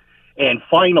fight. And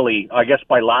finally, I guess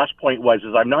my last point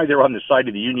is I'm neither on the side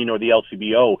of the union or the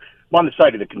LCBO. I'm on the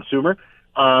side of the consumer.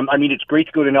 I mean, it's great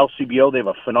to go to an LCBO. They have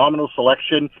a phenomenal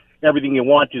selection. Everything you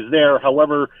want is there.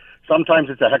 However, sometimes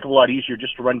it's a heck of a lot easier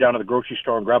just to run down to the grocery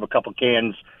store and grab a couple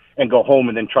cans and go home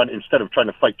and then instead of trying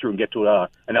to fight through and get to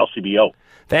an LCBO.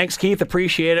 Thanks, Keith.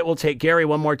 Appreciate it. We'll take Gary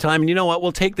one more time. And you know what?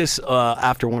 We'll take this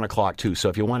after 1 o'clock, too. So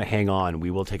if you want to hang on,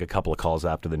 we will take a couple of calls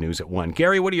after the news at 1.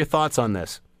 Gary, what are your thoughts on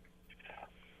this?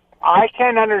 I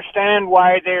can't understand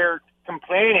why they're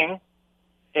complaining.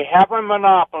 They have a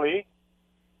monopoly.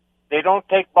 They don't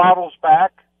take bottles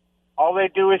back. All they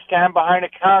do is stand behind a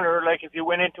counter, like if you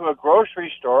went into a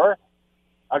grocery store,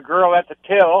 a girl at the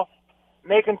till,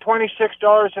 making $26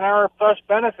 an hour plus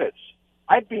benefits.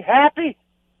 I'd be happy.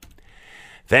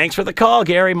 Thanks for the call,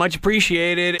 Gary. Much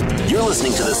appreciated. You're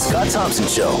listening to The Scott Thompson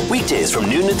Show, weekdays from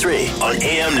noon to 3 on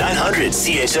AM 900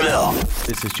 CHML.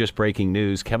 This is just breaking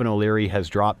news. Kevin O'Leary has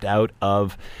dropped out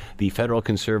of the federal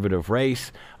Conservative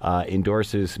race,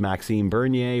 endorses Maxime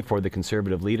Bernier for the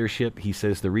Conservative leadership. He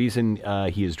says the reason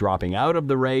he is dropping out of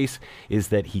the race is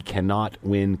that he cannot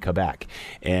win Quebec.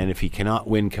 And if he cannot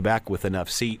win Quebec with enough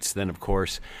seats, then, of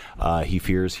course, he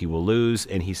fears he will lose.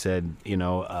 And he said,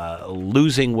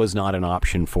 losing was not an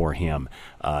option for him.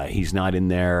 He's not in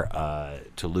there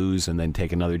to lose and then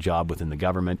take another job within the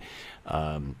government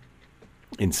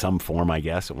in some form, I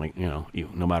guess.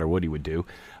 No matter what he would do.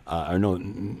 I'm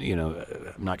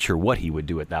not sure what he would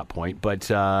do at that point. But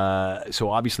so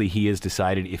obviously he has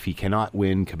decided if he cannot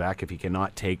win Quebec, if he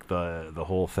cannot take the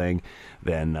whole thing,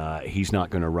 then he's not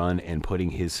going to run, and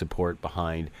putting his support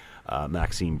behind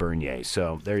Maxime Bernier.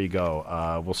 So there you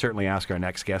go. We'll certainly ask our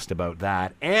next guest about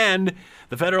that. And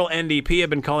the federal NDP have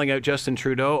been calling out Justin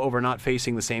Trudeau over not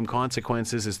facing the same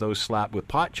consequences as those slapped with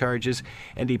pot charges.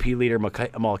 NDP leader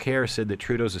Mulcair said that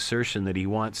Trudeau's assertion that he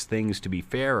wants things to be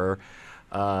fairer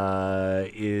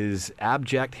is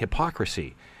abject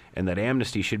hypocrisy, and that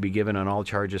amnesty should be given on all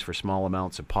charges for small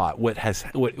amounts of pot. What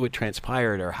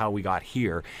transpired, or how we got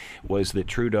here, was that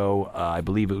Trudeau, I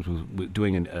believe it was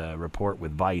doing a report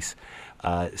with Vice,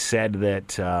 said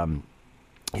that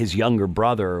his younger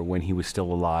brother, when he was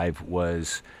still alive,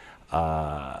 was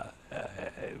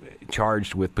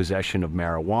charged with possession of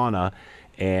marijuana,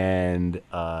 and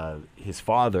his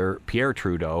father, Pierre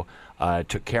Trudeau,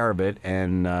 took care of it,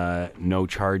 and no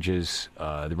charges.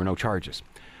 There were no charges.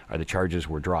 The charges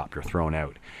were dropped or thrown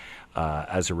out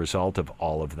as a result of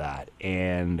all of that.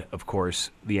 And of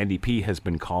course, the NDP has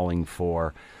been calling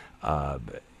for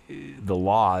the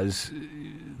laws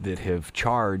that have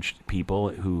charged people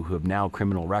who have now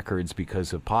criminal records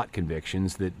because of pot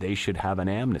convictions, that they should have an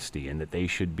amnesty, and that they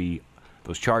should be,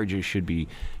 those charges should be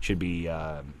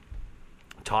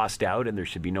tossed out, and there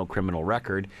should be no criminal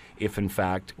record if in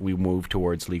fact we move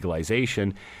towards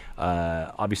legalization.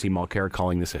 Obviously Mulcair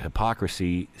calling this a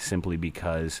hypocrisy simply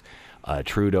because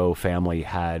Trudeau family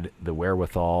had the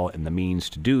wherewithal and the means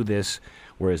to do this,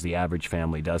 whereas the average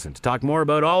family doesn't. To talk more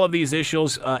about all of these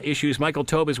issues, Michael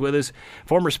Taube is with us,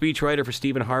 former speechwriter for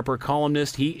Stephen Harper,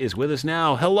 columnist. He is with us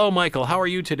now. Hello, Michael. How are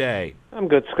you today? I'm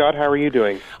good, Scott. How are you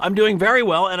doing? I'm doing very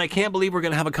well, and I can't believe we're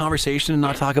going to have a conversation and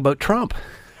not talk about Trump.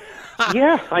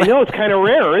 Yeah, I know. It's kind of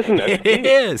rare, isn't it? It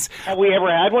is. Have we ever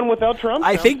had one without Trump?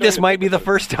 I think this might be the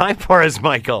first time for us,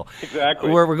 Michael. Exactly.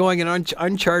 We're going in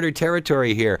uncharted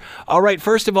territory here. All right,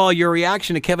 first of all, your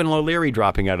reaction to Kevin O'Leary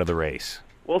dropping out of the race.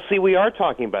 Well, see, we are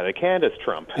talking about it. Canada's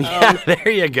Trump. Yeah, there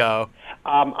you go.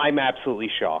 I'm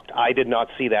absolutely shocked. I did not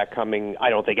see that coming.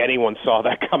 I don't think anyone saw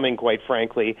that coming, quite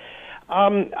frankly.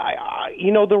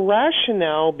 The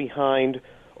rationale behind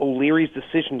O'Leary's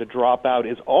decision to drop out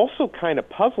is also kind of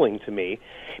puzzling to me,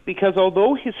 because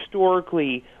although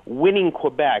historically winning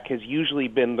Quebec has usually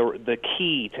been the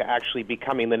key to actually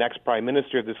becoming the next prime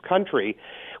minister of this country,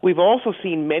 we've also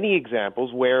seen many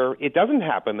examples where it doesn't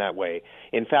happen that way.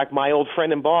 In fact, my old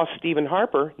friend and boss, Stephen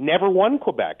Harper, never won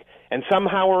Quebec, and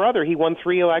somehow or other he won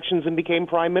 3 elections and became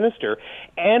prime minister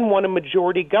and won a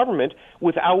majority government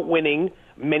without winning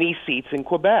many seats in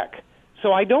Quebec.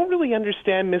 So I don't really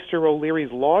understand Mr.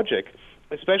 O'Leary's logic,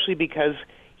 especially because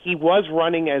he was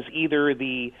running as either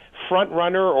the front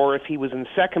runner, or if he was in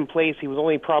second place, he was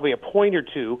only probably a point or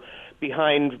two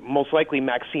behind most likely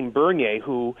Maxime Bernier,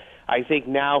 who I think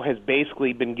now has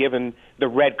basically been given the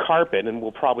red carpet and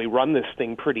will probably run this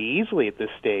thing pretty easily at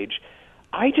this stage.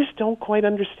 I just don't quite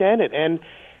understand it, and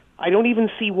I don't even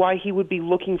see why he would be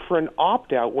looking for an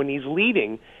opt-out when he's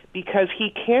leading, because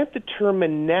he can't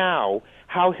determine now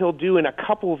how he'll do in a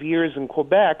couple of years in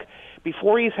Quebec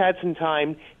before he's had some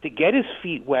time to get his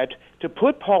feet wet, to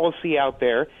put policy out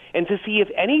there, and to see if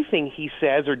anything he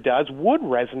says or does would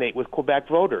resonate with Quebec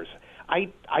voters.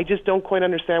 I just don't quite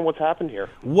understand what's happened here.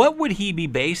 What would he be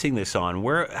basing this on?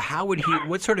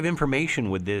 What sort of information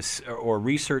would this or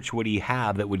research would he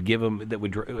have that would give him, that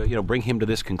would bring him to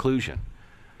this conclusion?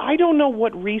 I don't know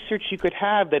what research you could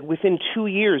have that within 2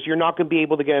 years you're not going to be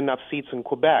able to get enough seats in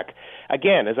Quebec.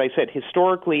 Again, as I said,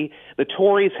 historically, the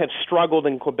Tories have struggled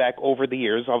in Quebec over the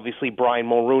years. Obviously, Brian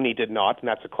Mulroney did not, and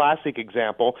that's a classic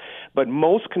example. But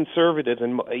most conservatives,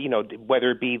 and whether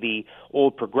it be the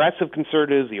old Progressive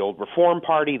Conservatives, the old Reform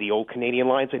Party, the old Canadian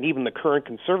Alliance, and even the current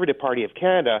Conservative Party of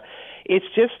Canada,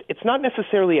 it's not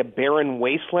necessarily a barren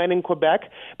wasteland in Quebec,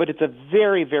 but it's a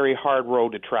very, very hard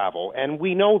road to travel, and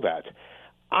we know that.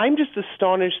 I'm just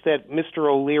astonished that Mr.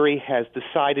 O'Leary has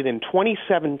decided in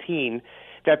 2017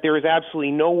 that there is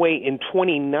absolutely no way in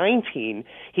 2019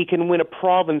 he can win a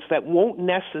province that won't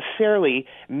necessarily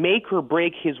make or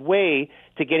break his way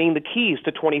to getting the keys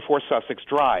to 24 Sussex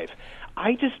Drive.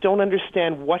 I just don't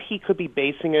understand what he could be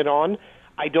basing it on.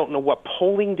 I don't know what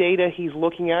polling data he's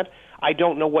looking at. I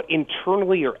don't know what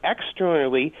internally or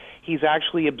externally he's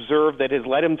actually observed that has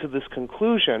led him to this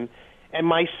conclusion. And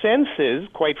my sense is,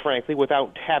 quite frankly,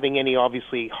 without having any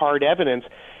obviously hard evidence,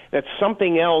 that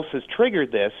something else has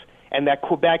triggered this, and that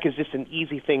Quebec is just an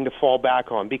easy thing to fall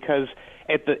back on. Because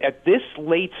at this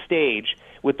late stage,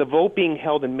 with the vote being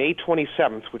held on May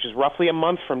 27th, which is roughly a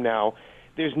month from now,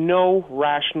 there's no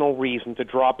rational reason to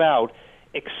drop out,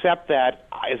 except that,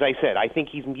 as I said, I think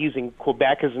he's using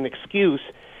Quebec as an excuse,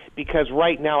 because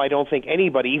right now I don't think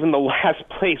anybody, even the last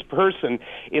place person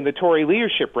in the Tory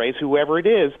leadership race, whoever it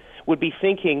is, would be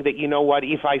thinking that, you know what,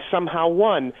 if I somehow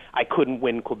won, I couldn't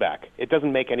win Quebec. It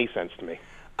doesn't make any sense to me.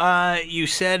 You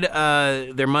said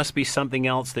there must be something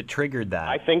else that triggered that.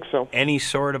 I think so. Any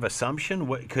sort of assumption?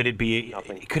 What could it be?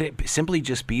 Nothing. Could it simply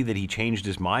just be that he changed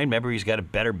his mind? Maybe he's got a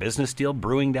better business deal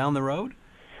brewing down the road?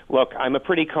 Look, I'm a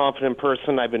pretty confident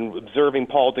person. I've been observing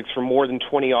politics for more than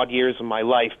 20-odd years of my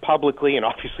life, publicly and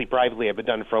obviously privately. I've been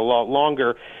done it for a lot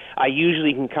longer. I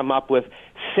usually can come up with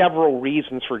several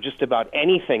reasons for just about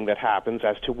anything that happens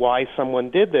as to why someone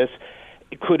did this.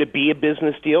 Could it be a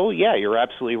business deal? Yeah, you're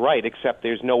absolutely right, except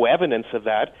there's no evidence of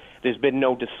that. There's been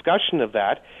no discussion of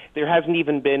that. There hasn't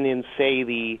even been in, say,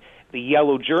 the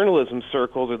yellow journalism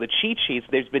circles or the cheat sheets,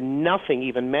 there's been nothing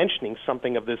even mentioning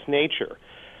something of this nature.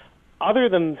 Other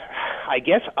than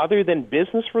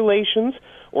business relations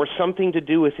or something to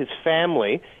do with his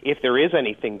family, if there is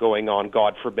anything going on,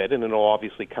 God forbid, and it'll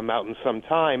obviously come out in some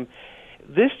time,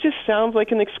 this just sounds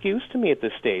like an excuse to me at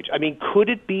this stage. I mean, could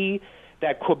it be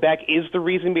that Quebec is the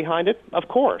reason behind it? Of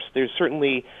course. There's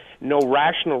certainly no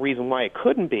rational reason why it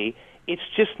couldn't be. It's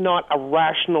just not a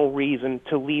rational reason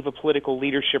to leave a political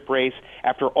leadership race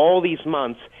after all these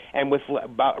months and with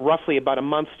roughly about a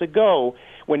month to go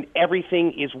when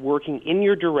everything is working in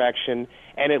your direction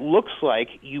and it looks like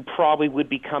you probably would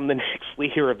become the next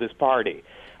leader of this party.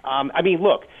 I mean,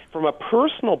 look, from a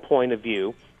personal point of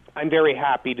view, I'm very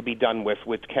happy to be done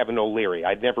with Kevin O'Leary.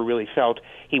 I'd never really felt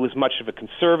he was much of a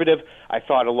conservative. I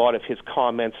thought a lot of his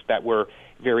comments that were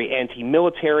very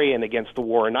anti-military and against the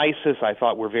war in ISIS, I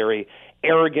thought were very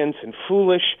arrogant and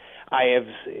foolish.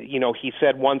 He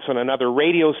said once on another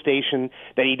radio station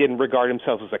that he didn't regard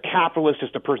himself as a capitalist, as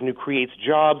the person who creates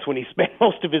jobs, when he spent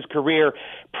most of his career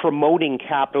promoting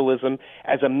capitalism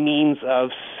as a means of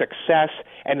success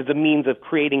and as a means of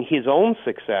creating his own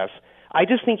success. I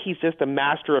just think he's just a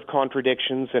master of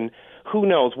contradictions, and who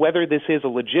knows whether this is a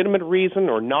legitimate reason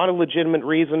or not a legitimate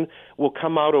reason will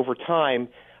come out over time.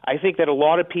 I think that a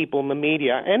lot of people in the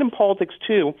media, and in politics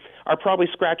too, are probably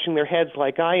scratching their heads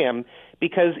like I am,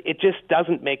 because it just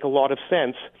doesn't make a lot of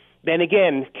sense. Then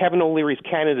again, Kevin O'Leary's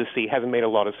candidacy hasn't made a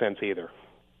lot of sense either.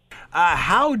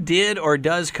 How did or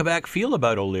does Quebec feel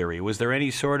about O'Leary? Was there any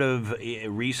sort of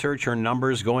research or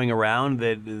numbers going around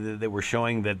that were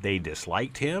showing that they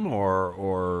disliked him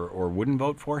or wouldn't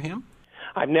vote for him?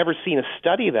 I've never seen a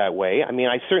study that way. I mean,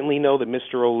 I certainly know that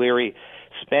Mr. O'Leary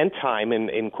spent time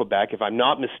in Quebec. If I'm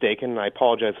not mistaken, and I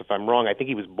apologize if I'm wrong, I think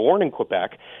he was born in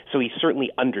Quebec, so he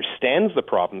certainly understands the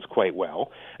province quite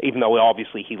well, even though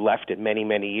obviously he left it many,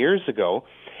 many years ago.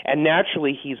 And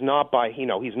naturally, he's not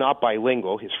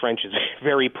bilingual. His French is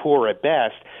very poor at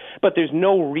best. But there's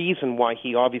no reason why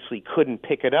he obviously couldn't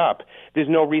pick it up. There's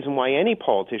no reason why any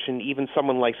politician, even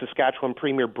someone like Saskatchewan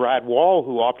Premier Brad Wall,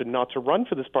 who opted not to run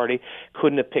for this party,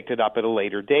 couldn't have picked it up at a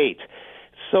later date.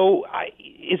 So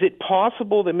is it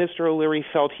possible that Mr. O'Leary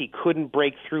felt he couldn't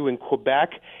break through in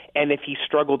Quebec, and if he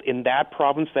struggled in that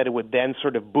province, that it would then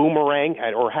sort of boomerang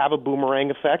or have a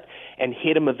boomerang effect and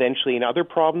hit him eventually in other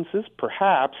provinces?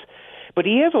 Perhaps. But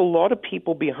he has a lot of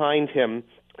people behind him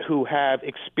who have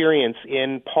experience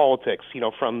in politics,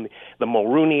 from the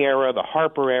Mulroney era, the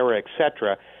Harper era,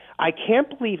 etc. I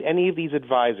can't believe any of these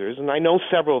advisors, and I know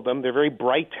several of them, they're very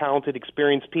bright, talented,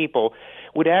 experienced people,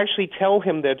 would actually tell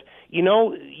him that,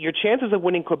 your chances of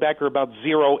winning Quebec are about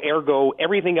zero, ergo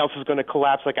everything else is going to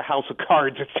collapse like a house of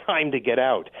cards. It's time to get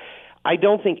out. I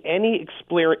don't think any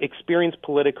experienced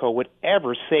politico would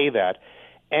ever say that.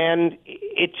 And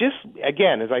it just,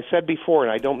 again, as I said before,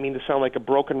 and I don't mean to sound like a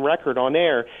broken record on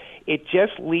air, it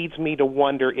just leads me to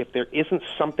wonder if there isn't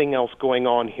something else going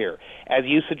on here. As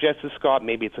you suggested, Scott,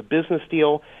 maybe it's a business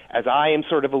deal. As I am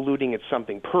sort of alluding, it's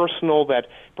something personal that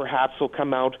perhaps will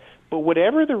come out. But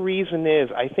whatever the reason is,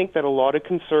 I think that a lot of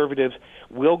conservatives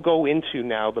will go into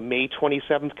now the May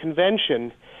 27th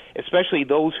convention, especially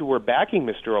those who were backing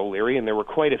Mr. O'Leary, and there were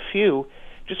quite a few,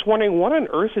 just wondering what on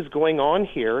earth is going on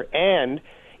here. And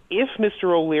if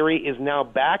Mr. O'Leary is now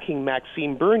backing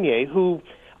Maxime Bernier, who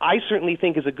I certainly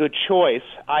think is a good choice,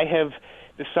 I have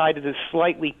decided to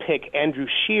slightly pick Andrew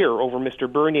Scheer over Mr.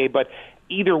 Bernier, but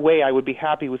either way I would be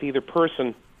happy with either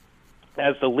person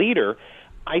as the leader.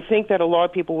 I think that a lot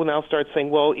of people will now start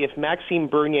saying, well, if Maxime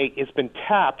Bernier has been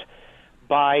tapped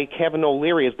by Kevin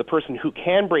O'Leary as the person who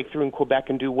can break through in Quebec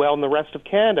and do well in the rest of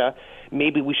Canada,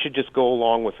 maybe we should just go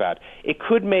along with that. It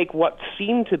could make what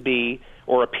seemed to be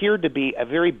or appeared to be a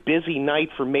very busy night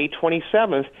for May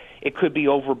 27th, it could be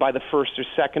over by the first or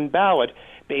second ballot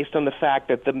based on the fact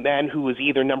that the man who was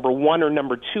either number one or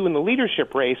number two in the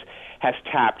leadership race has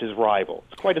tapped his rival.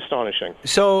 It's quite astonishing.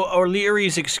 So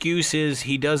O'Leary's excuse is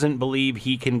he doesn't believe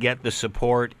he can get the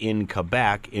support in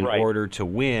Quebec in order to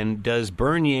win. Does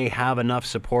Bernier have enough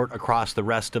support across the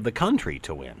rest of the country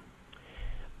to win?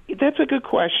 That's a good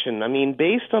question. I mean,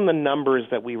 based on the numbers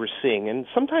that we were seeing, and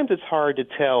sometimes it's hard to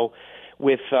tell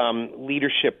with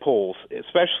leadership polls,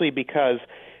 especially because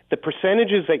the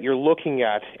percentages that you're looking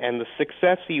at and the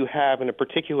success that you have in a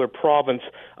particular province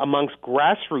amongst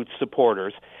grassroots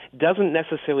supporters doesn't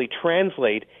necessarily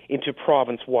translate into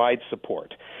province-wide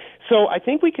support. So I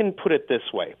think we can put it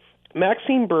this way.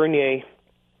 Maxime Bernier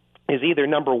is either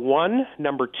number 1,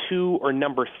 number 2, or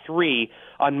number 3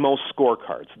 on most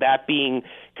scorecards, that being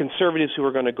Conservatives who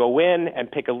are going to go in and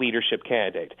pick a leadership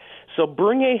candidate. So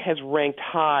Bernier has ranked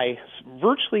high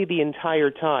virtually the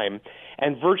entire time,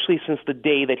 and virtually since the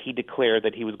day that he declared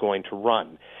that he was going to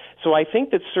run. So I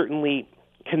think that certainly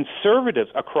Conservatives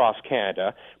across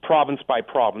Canada, province by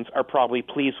province, are probably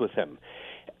pleased with him.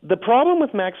 The problem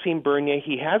with Maxime Bernier,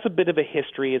 he has a bit of a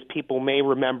history, as people may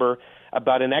remember,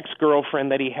 about an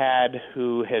ex-girlfriend that he had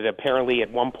who had apparently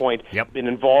at one point been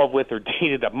involved with or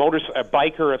dated a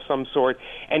biker of some sort,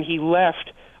 and he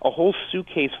left a whole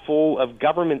suitcase full of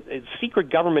secret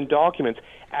government documents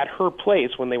at her place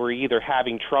when they were either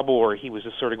having trouble or he was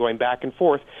just sort of going back and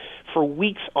forth for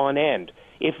weeks on end.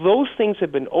 If those things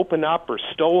had been opened up or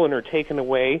stolen or taken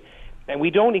away, and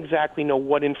we don't exactly know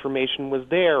what information was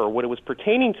there or what it was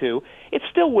pertaining to, it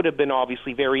still would have been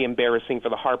obviously very embarrassing for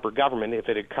the Harper government if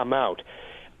it had come out.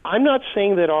 I'm not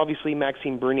saying that obviously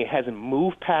Maxime Bernier hasn't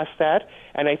moved past that,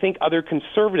 and I think other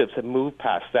Conservatives have moved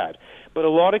past that. But a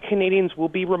lot of Canadians will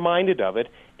be reminded of it,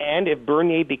 and if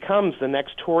Bernier becomes the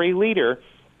next Tory leader,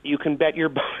 you can bet your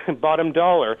bottom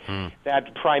dollar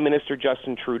that Prime Minister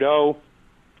Justin Trudeau,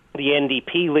 the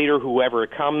NDP leader, whoever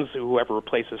it comes, whoever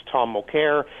replaces Tom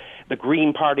Mulcair, the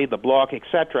Green Party, the Bloc,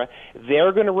 etc.,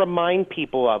 they're going to remind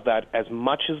people of that as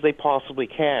much as they possibly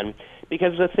can,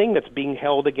 because it's a thing that's being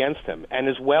held against him. And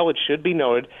as well, it should be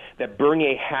noted that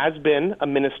Bernier has been a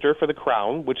minister for the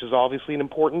Crown, which is obviously an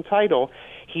important title.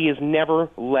 He has never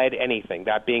led anything,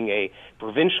 that being a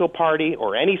provincial party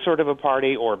or any sort of a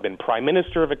party or been prime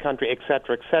minister of a country,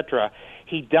 etc., etc.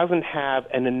 He doesn't have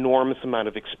an enormous amount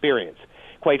of experience.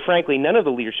 Quite frankly, none of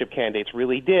the leadership candidates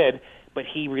really did, but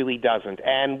he really doesn't.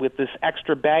 And with this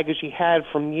extra baggage he had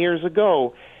from years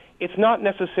ago, it's not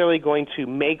necessarily going to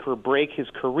make or break his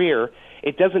career.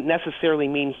 It doesn't necessarily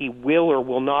mean he will or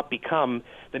will not become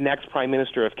the next Prime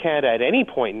Minister of Canada at any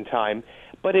point in time,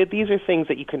 but these are things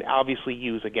that you can obviously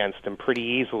use against him pretty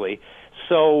easily.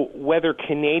 So whether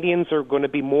Canadians are going to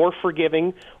be more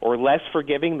forgiving or less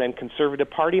forgiving than Conservative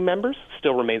Party members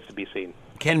still remains to be seen.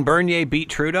 Can Bernier beat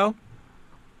Trudeau?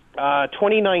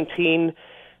 2019,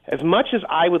 as much as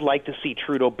I would like to see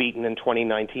Trudeau beaten in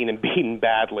 2019 and beaten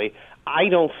badly, I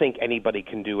don't think anybody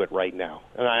can do it right now.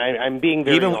 And I'm being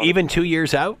very honest. Even 2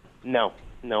 years out? No,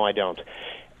 I don't.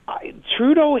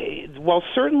 Trudeau, well,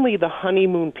 certainly the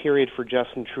honeymoon period for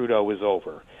Justin Trudeau is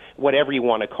over, whatever you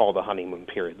want to call the honeymoon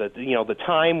period. The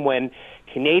time when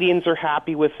Canadians are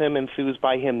happy with him, enthused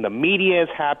by him, the media is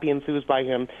happy, enthused by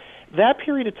him, that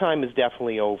period of time is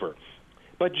definitely over.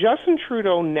 But Justin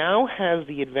Trudeau now has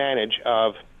the advantage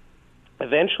of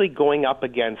eventually going up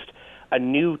against a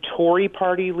new Tory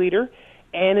party leader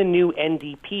and a new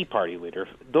NDP party leader.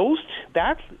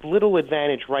 That little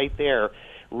advantage right there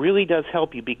really does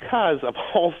help you because of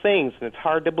all things, and it's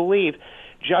hard to believe,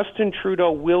 Justin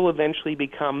Trudeau will eventually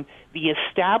become the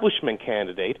establishment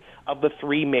candidate of the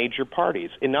three major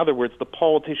parties. In other words, the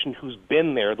politician who's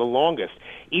been there the longest,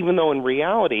 even though in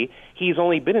reality he's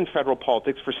only been in federal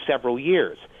politics for several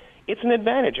years. It's an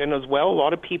advantage, and as well, a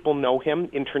lot of people know him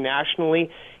internationally.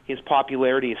 His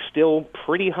popularity is still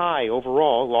pretty high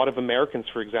overall. A lot of Americans,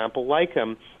 for example, like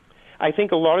him. I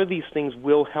think a lot of these things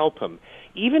will help him.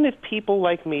 Even if people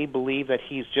like me believe that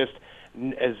he's just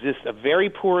a very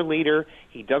poor leader,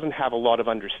 he doesn't have a lot of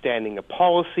understanding of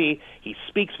policy, he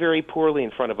speaks very poorly in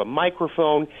front of a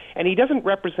microphone, and he doesn't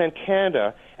represent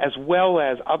Canada as well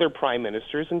as other prime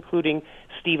ministers, including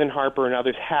Stephen Harper and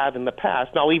others have in the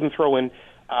past. And I'll even throw in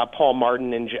Paul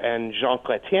Martin and Jean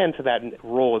Chrétien to that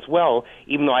role as well.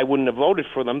 Even though I wouldn't have voted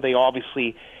for them, they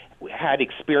obviously had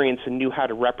experience and knew how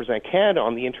to represent Canada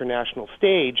on the international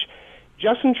stage.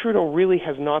 Justin Trudeau really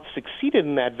has not succeeded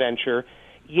in that venture,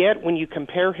 yet when you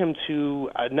compare him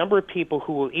to a number of people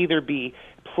who will either be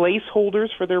placeholders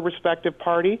for their respective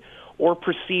party or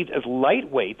perceived as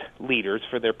lightweight leaders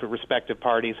for their respective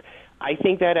parties, I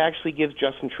think that actually gives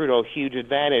Justin Trudeau a huge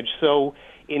advantage. So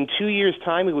in 2 years'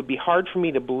 time, it would be hard for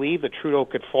me to believe that Trudeau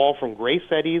could fall from grace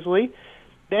that easily.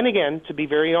 Then again, to be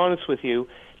very honest with you,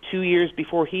 2 years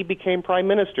before he became Prime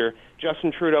Minister,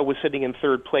 Justin Trudeau was sitting in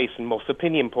third place in most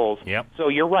opinion polls. Yep. So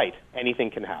you're right.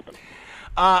 Anything can happen.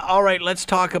 All right, let's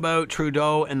talk about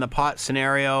Trudeau and the pot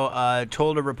scenario.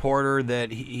 Told a reporter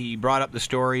that he brought up the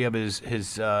story of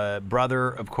his brother,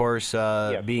 of course,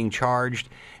 Yes. being charged,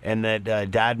 and that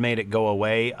Dad made it go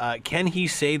away. Can he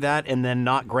say that and then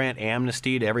not grant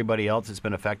amnesty to everybody else that's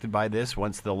been affected by this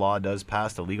once the law does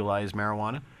pass to legalize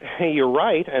marijuana? You're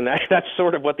right, and that's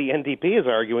sort of what the NDP is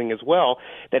arguing as well,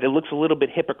 that it looks a little bit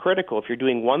hypocritical if you're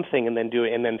doing one thing and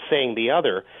then saying the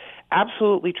other.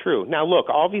 Absolutely true. Now, look,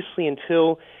 obviously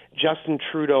until Justin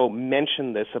Trudeau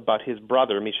mentioned this about his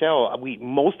brother, Michel,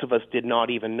 most of us did not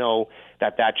even know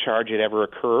that charge had ever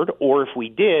occurred, or if we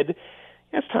did,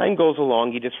 as time goes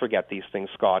along, you just forget these things,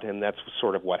 Scott, and that's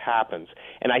sort of what happens.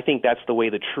 And I think that's the way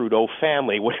the Trudeau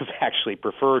family would have actually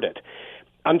preferred it.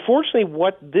 Unfortunately,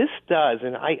 what this does,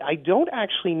 and I don't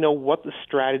actually know what the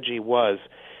strategy was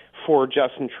for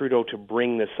Justin Trudeau to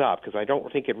bring this up, because I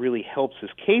don't think it really helps his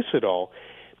case at all.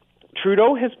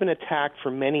 Trudeau has been attacked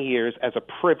for many years as a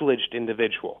privileged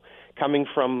individual, coming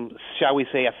from, shall we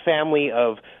say, a family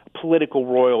of political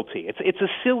royalty. It's a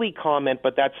silly comment,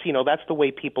 but that's the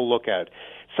way people look at it.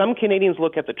 Some Canadians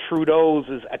look at the Trudeaus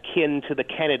as akin to the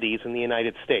Kennedys in the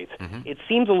United States. Mm-hmm. It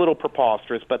seems a little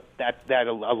preposterous, but that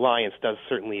alliance does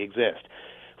certainly exist.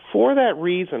 For that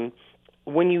reason,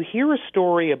 when you hear a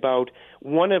story about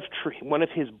one of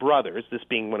his brothers, this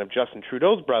being one of Justin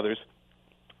Trudeau's brothers,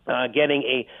 getting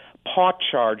a pot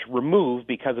charge removed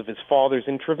because of his father's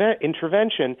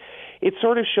intervention, it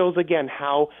sort of shows again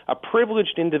how a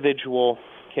privileged individual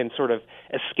can sort of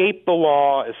escape the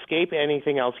law, escape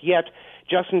anything else, yet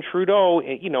Justin Trudeau,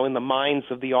 in the minds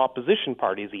of the opposition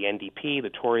parties, the NDP, the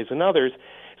Tories, and others,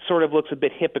 sort of looks a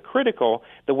bit hypocritical,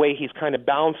 the way he's kind of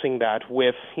balancing that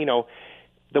with,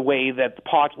 the way that the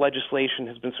pot legislation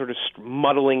has been sort of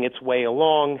muddling its way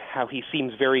along, how he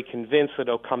seems very convinced that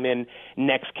it'll come in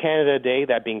next Canada Day,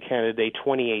 that being Canada Day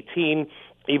 2018,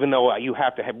 even though you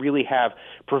have to really have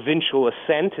provincial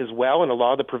assent as well, and a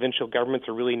lot of the provincial governments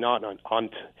are really not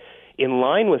in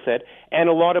line with it, and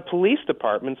a lot of police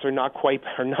departments are not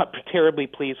terribly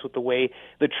pleased with the way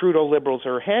the Trudeau Liberals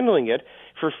are handling it,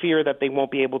 for fear that they won't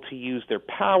be able to use their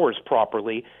powers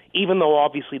properly, even though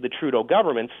obviously the Trudeau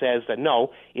government says that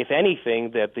no, if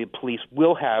anything, that the police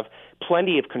will have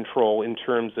plenty of control in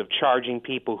terms of charging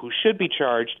people who should be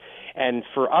charged, and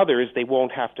for others, they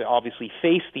won't have to obviously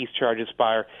face these charges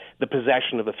by the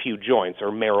possession of a few joints,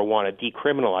 or marijuana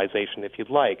decriminalization, if you'd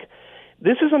like.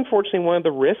 This is unfortunately one of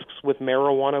the risks with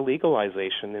marijuana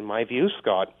legalization, in my view,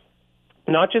 Scott.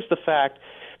 Not just the fact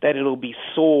that it'll be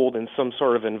sold in some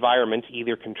sort of environment,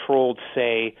 either controlled,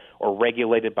 say, or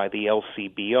regulated by the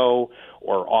LCBO,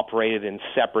 or operated in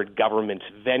separate government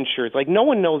ventures. Like, no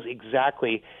one knows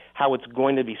exactly how it's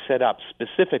going to be set up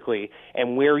specifically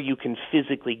and where you can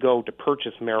physically go to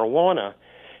purchase marijuana.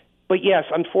 But yes,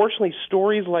 unfortunately,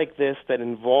 stories like this that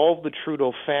involve the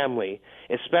Trudeau family,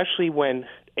 especially when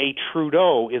a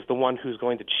Trudeau is the one who's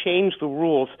going to change the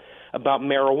rules about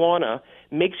marijuana,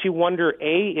 makes you wonder,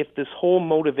 A, if this whole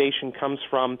motivation comes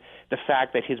from the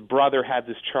fact that his brother had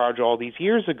this charge all these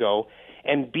years ago,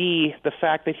 and B, the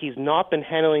fact that he's not been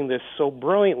handling this so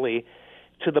brilliantly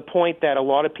to the point that a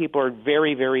lot of people are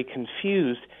very, very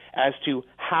confused as to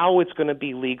how it's going to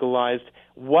be legalized,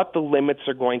 what the limits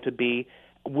are going to be.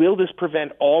 Will this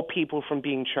prevent all people from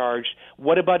being charged?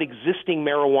 What about existing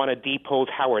marijuana depots?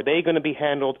 How are they going to be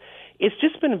handled? It's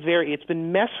just been it's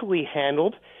been messily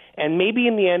handled, and maybe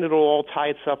in the end it'll all tie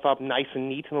itself up nice and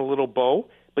neat in a little bow,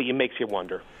 but it makes you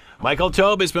wonder. Michael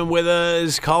Taube has been with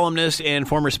us, columnist and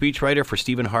former speechwriter for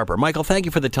Stephen Harper. Michael, thank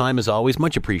you for the time as always.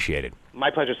 Much appreciated. My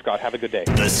pleasure, Scott. Have a good day.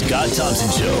 The Scott Thompson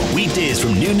Show, weekdays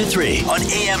from noon to 3 on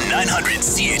AM 900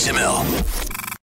 CHML.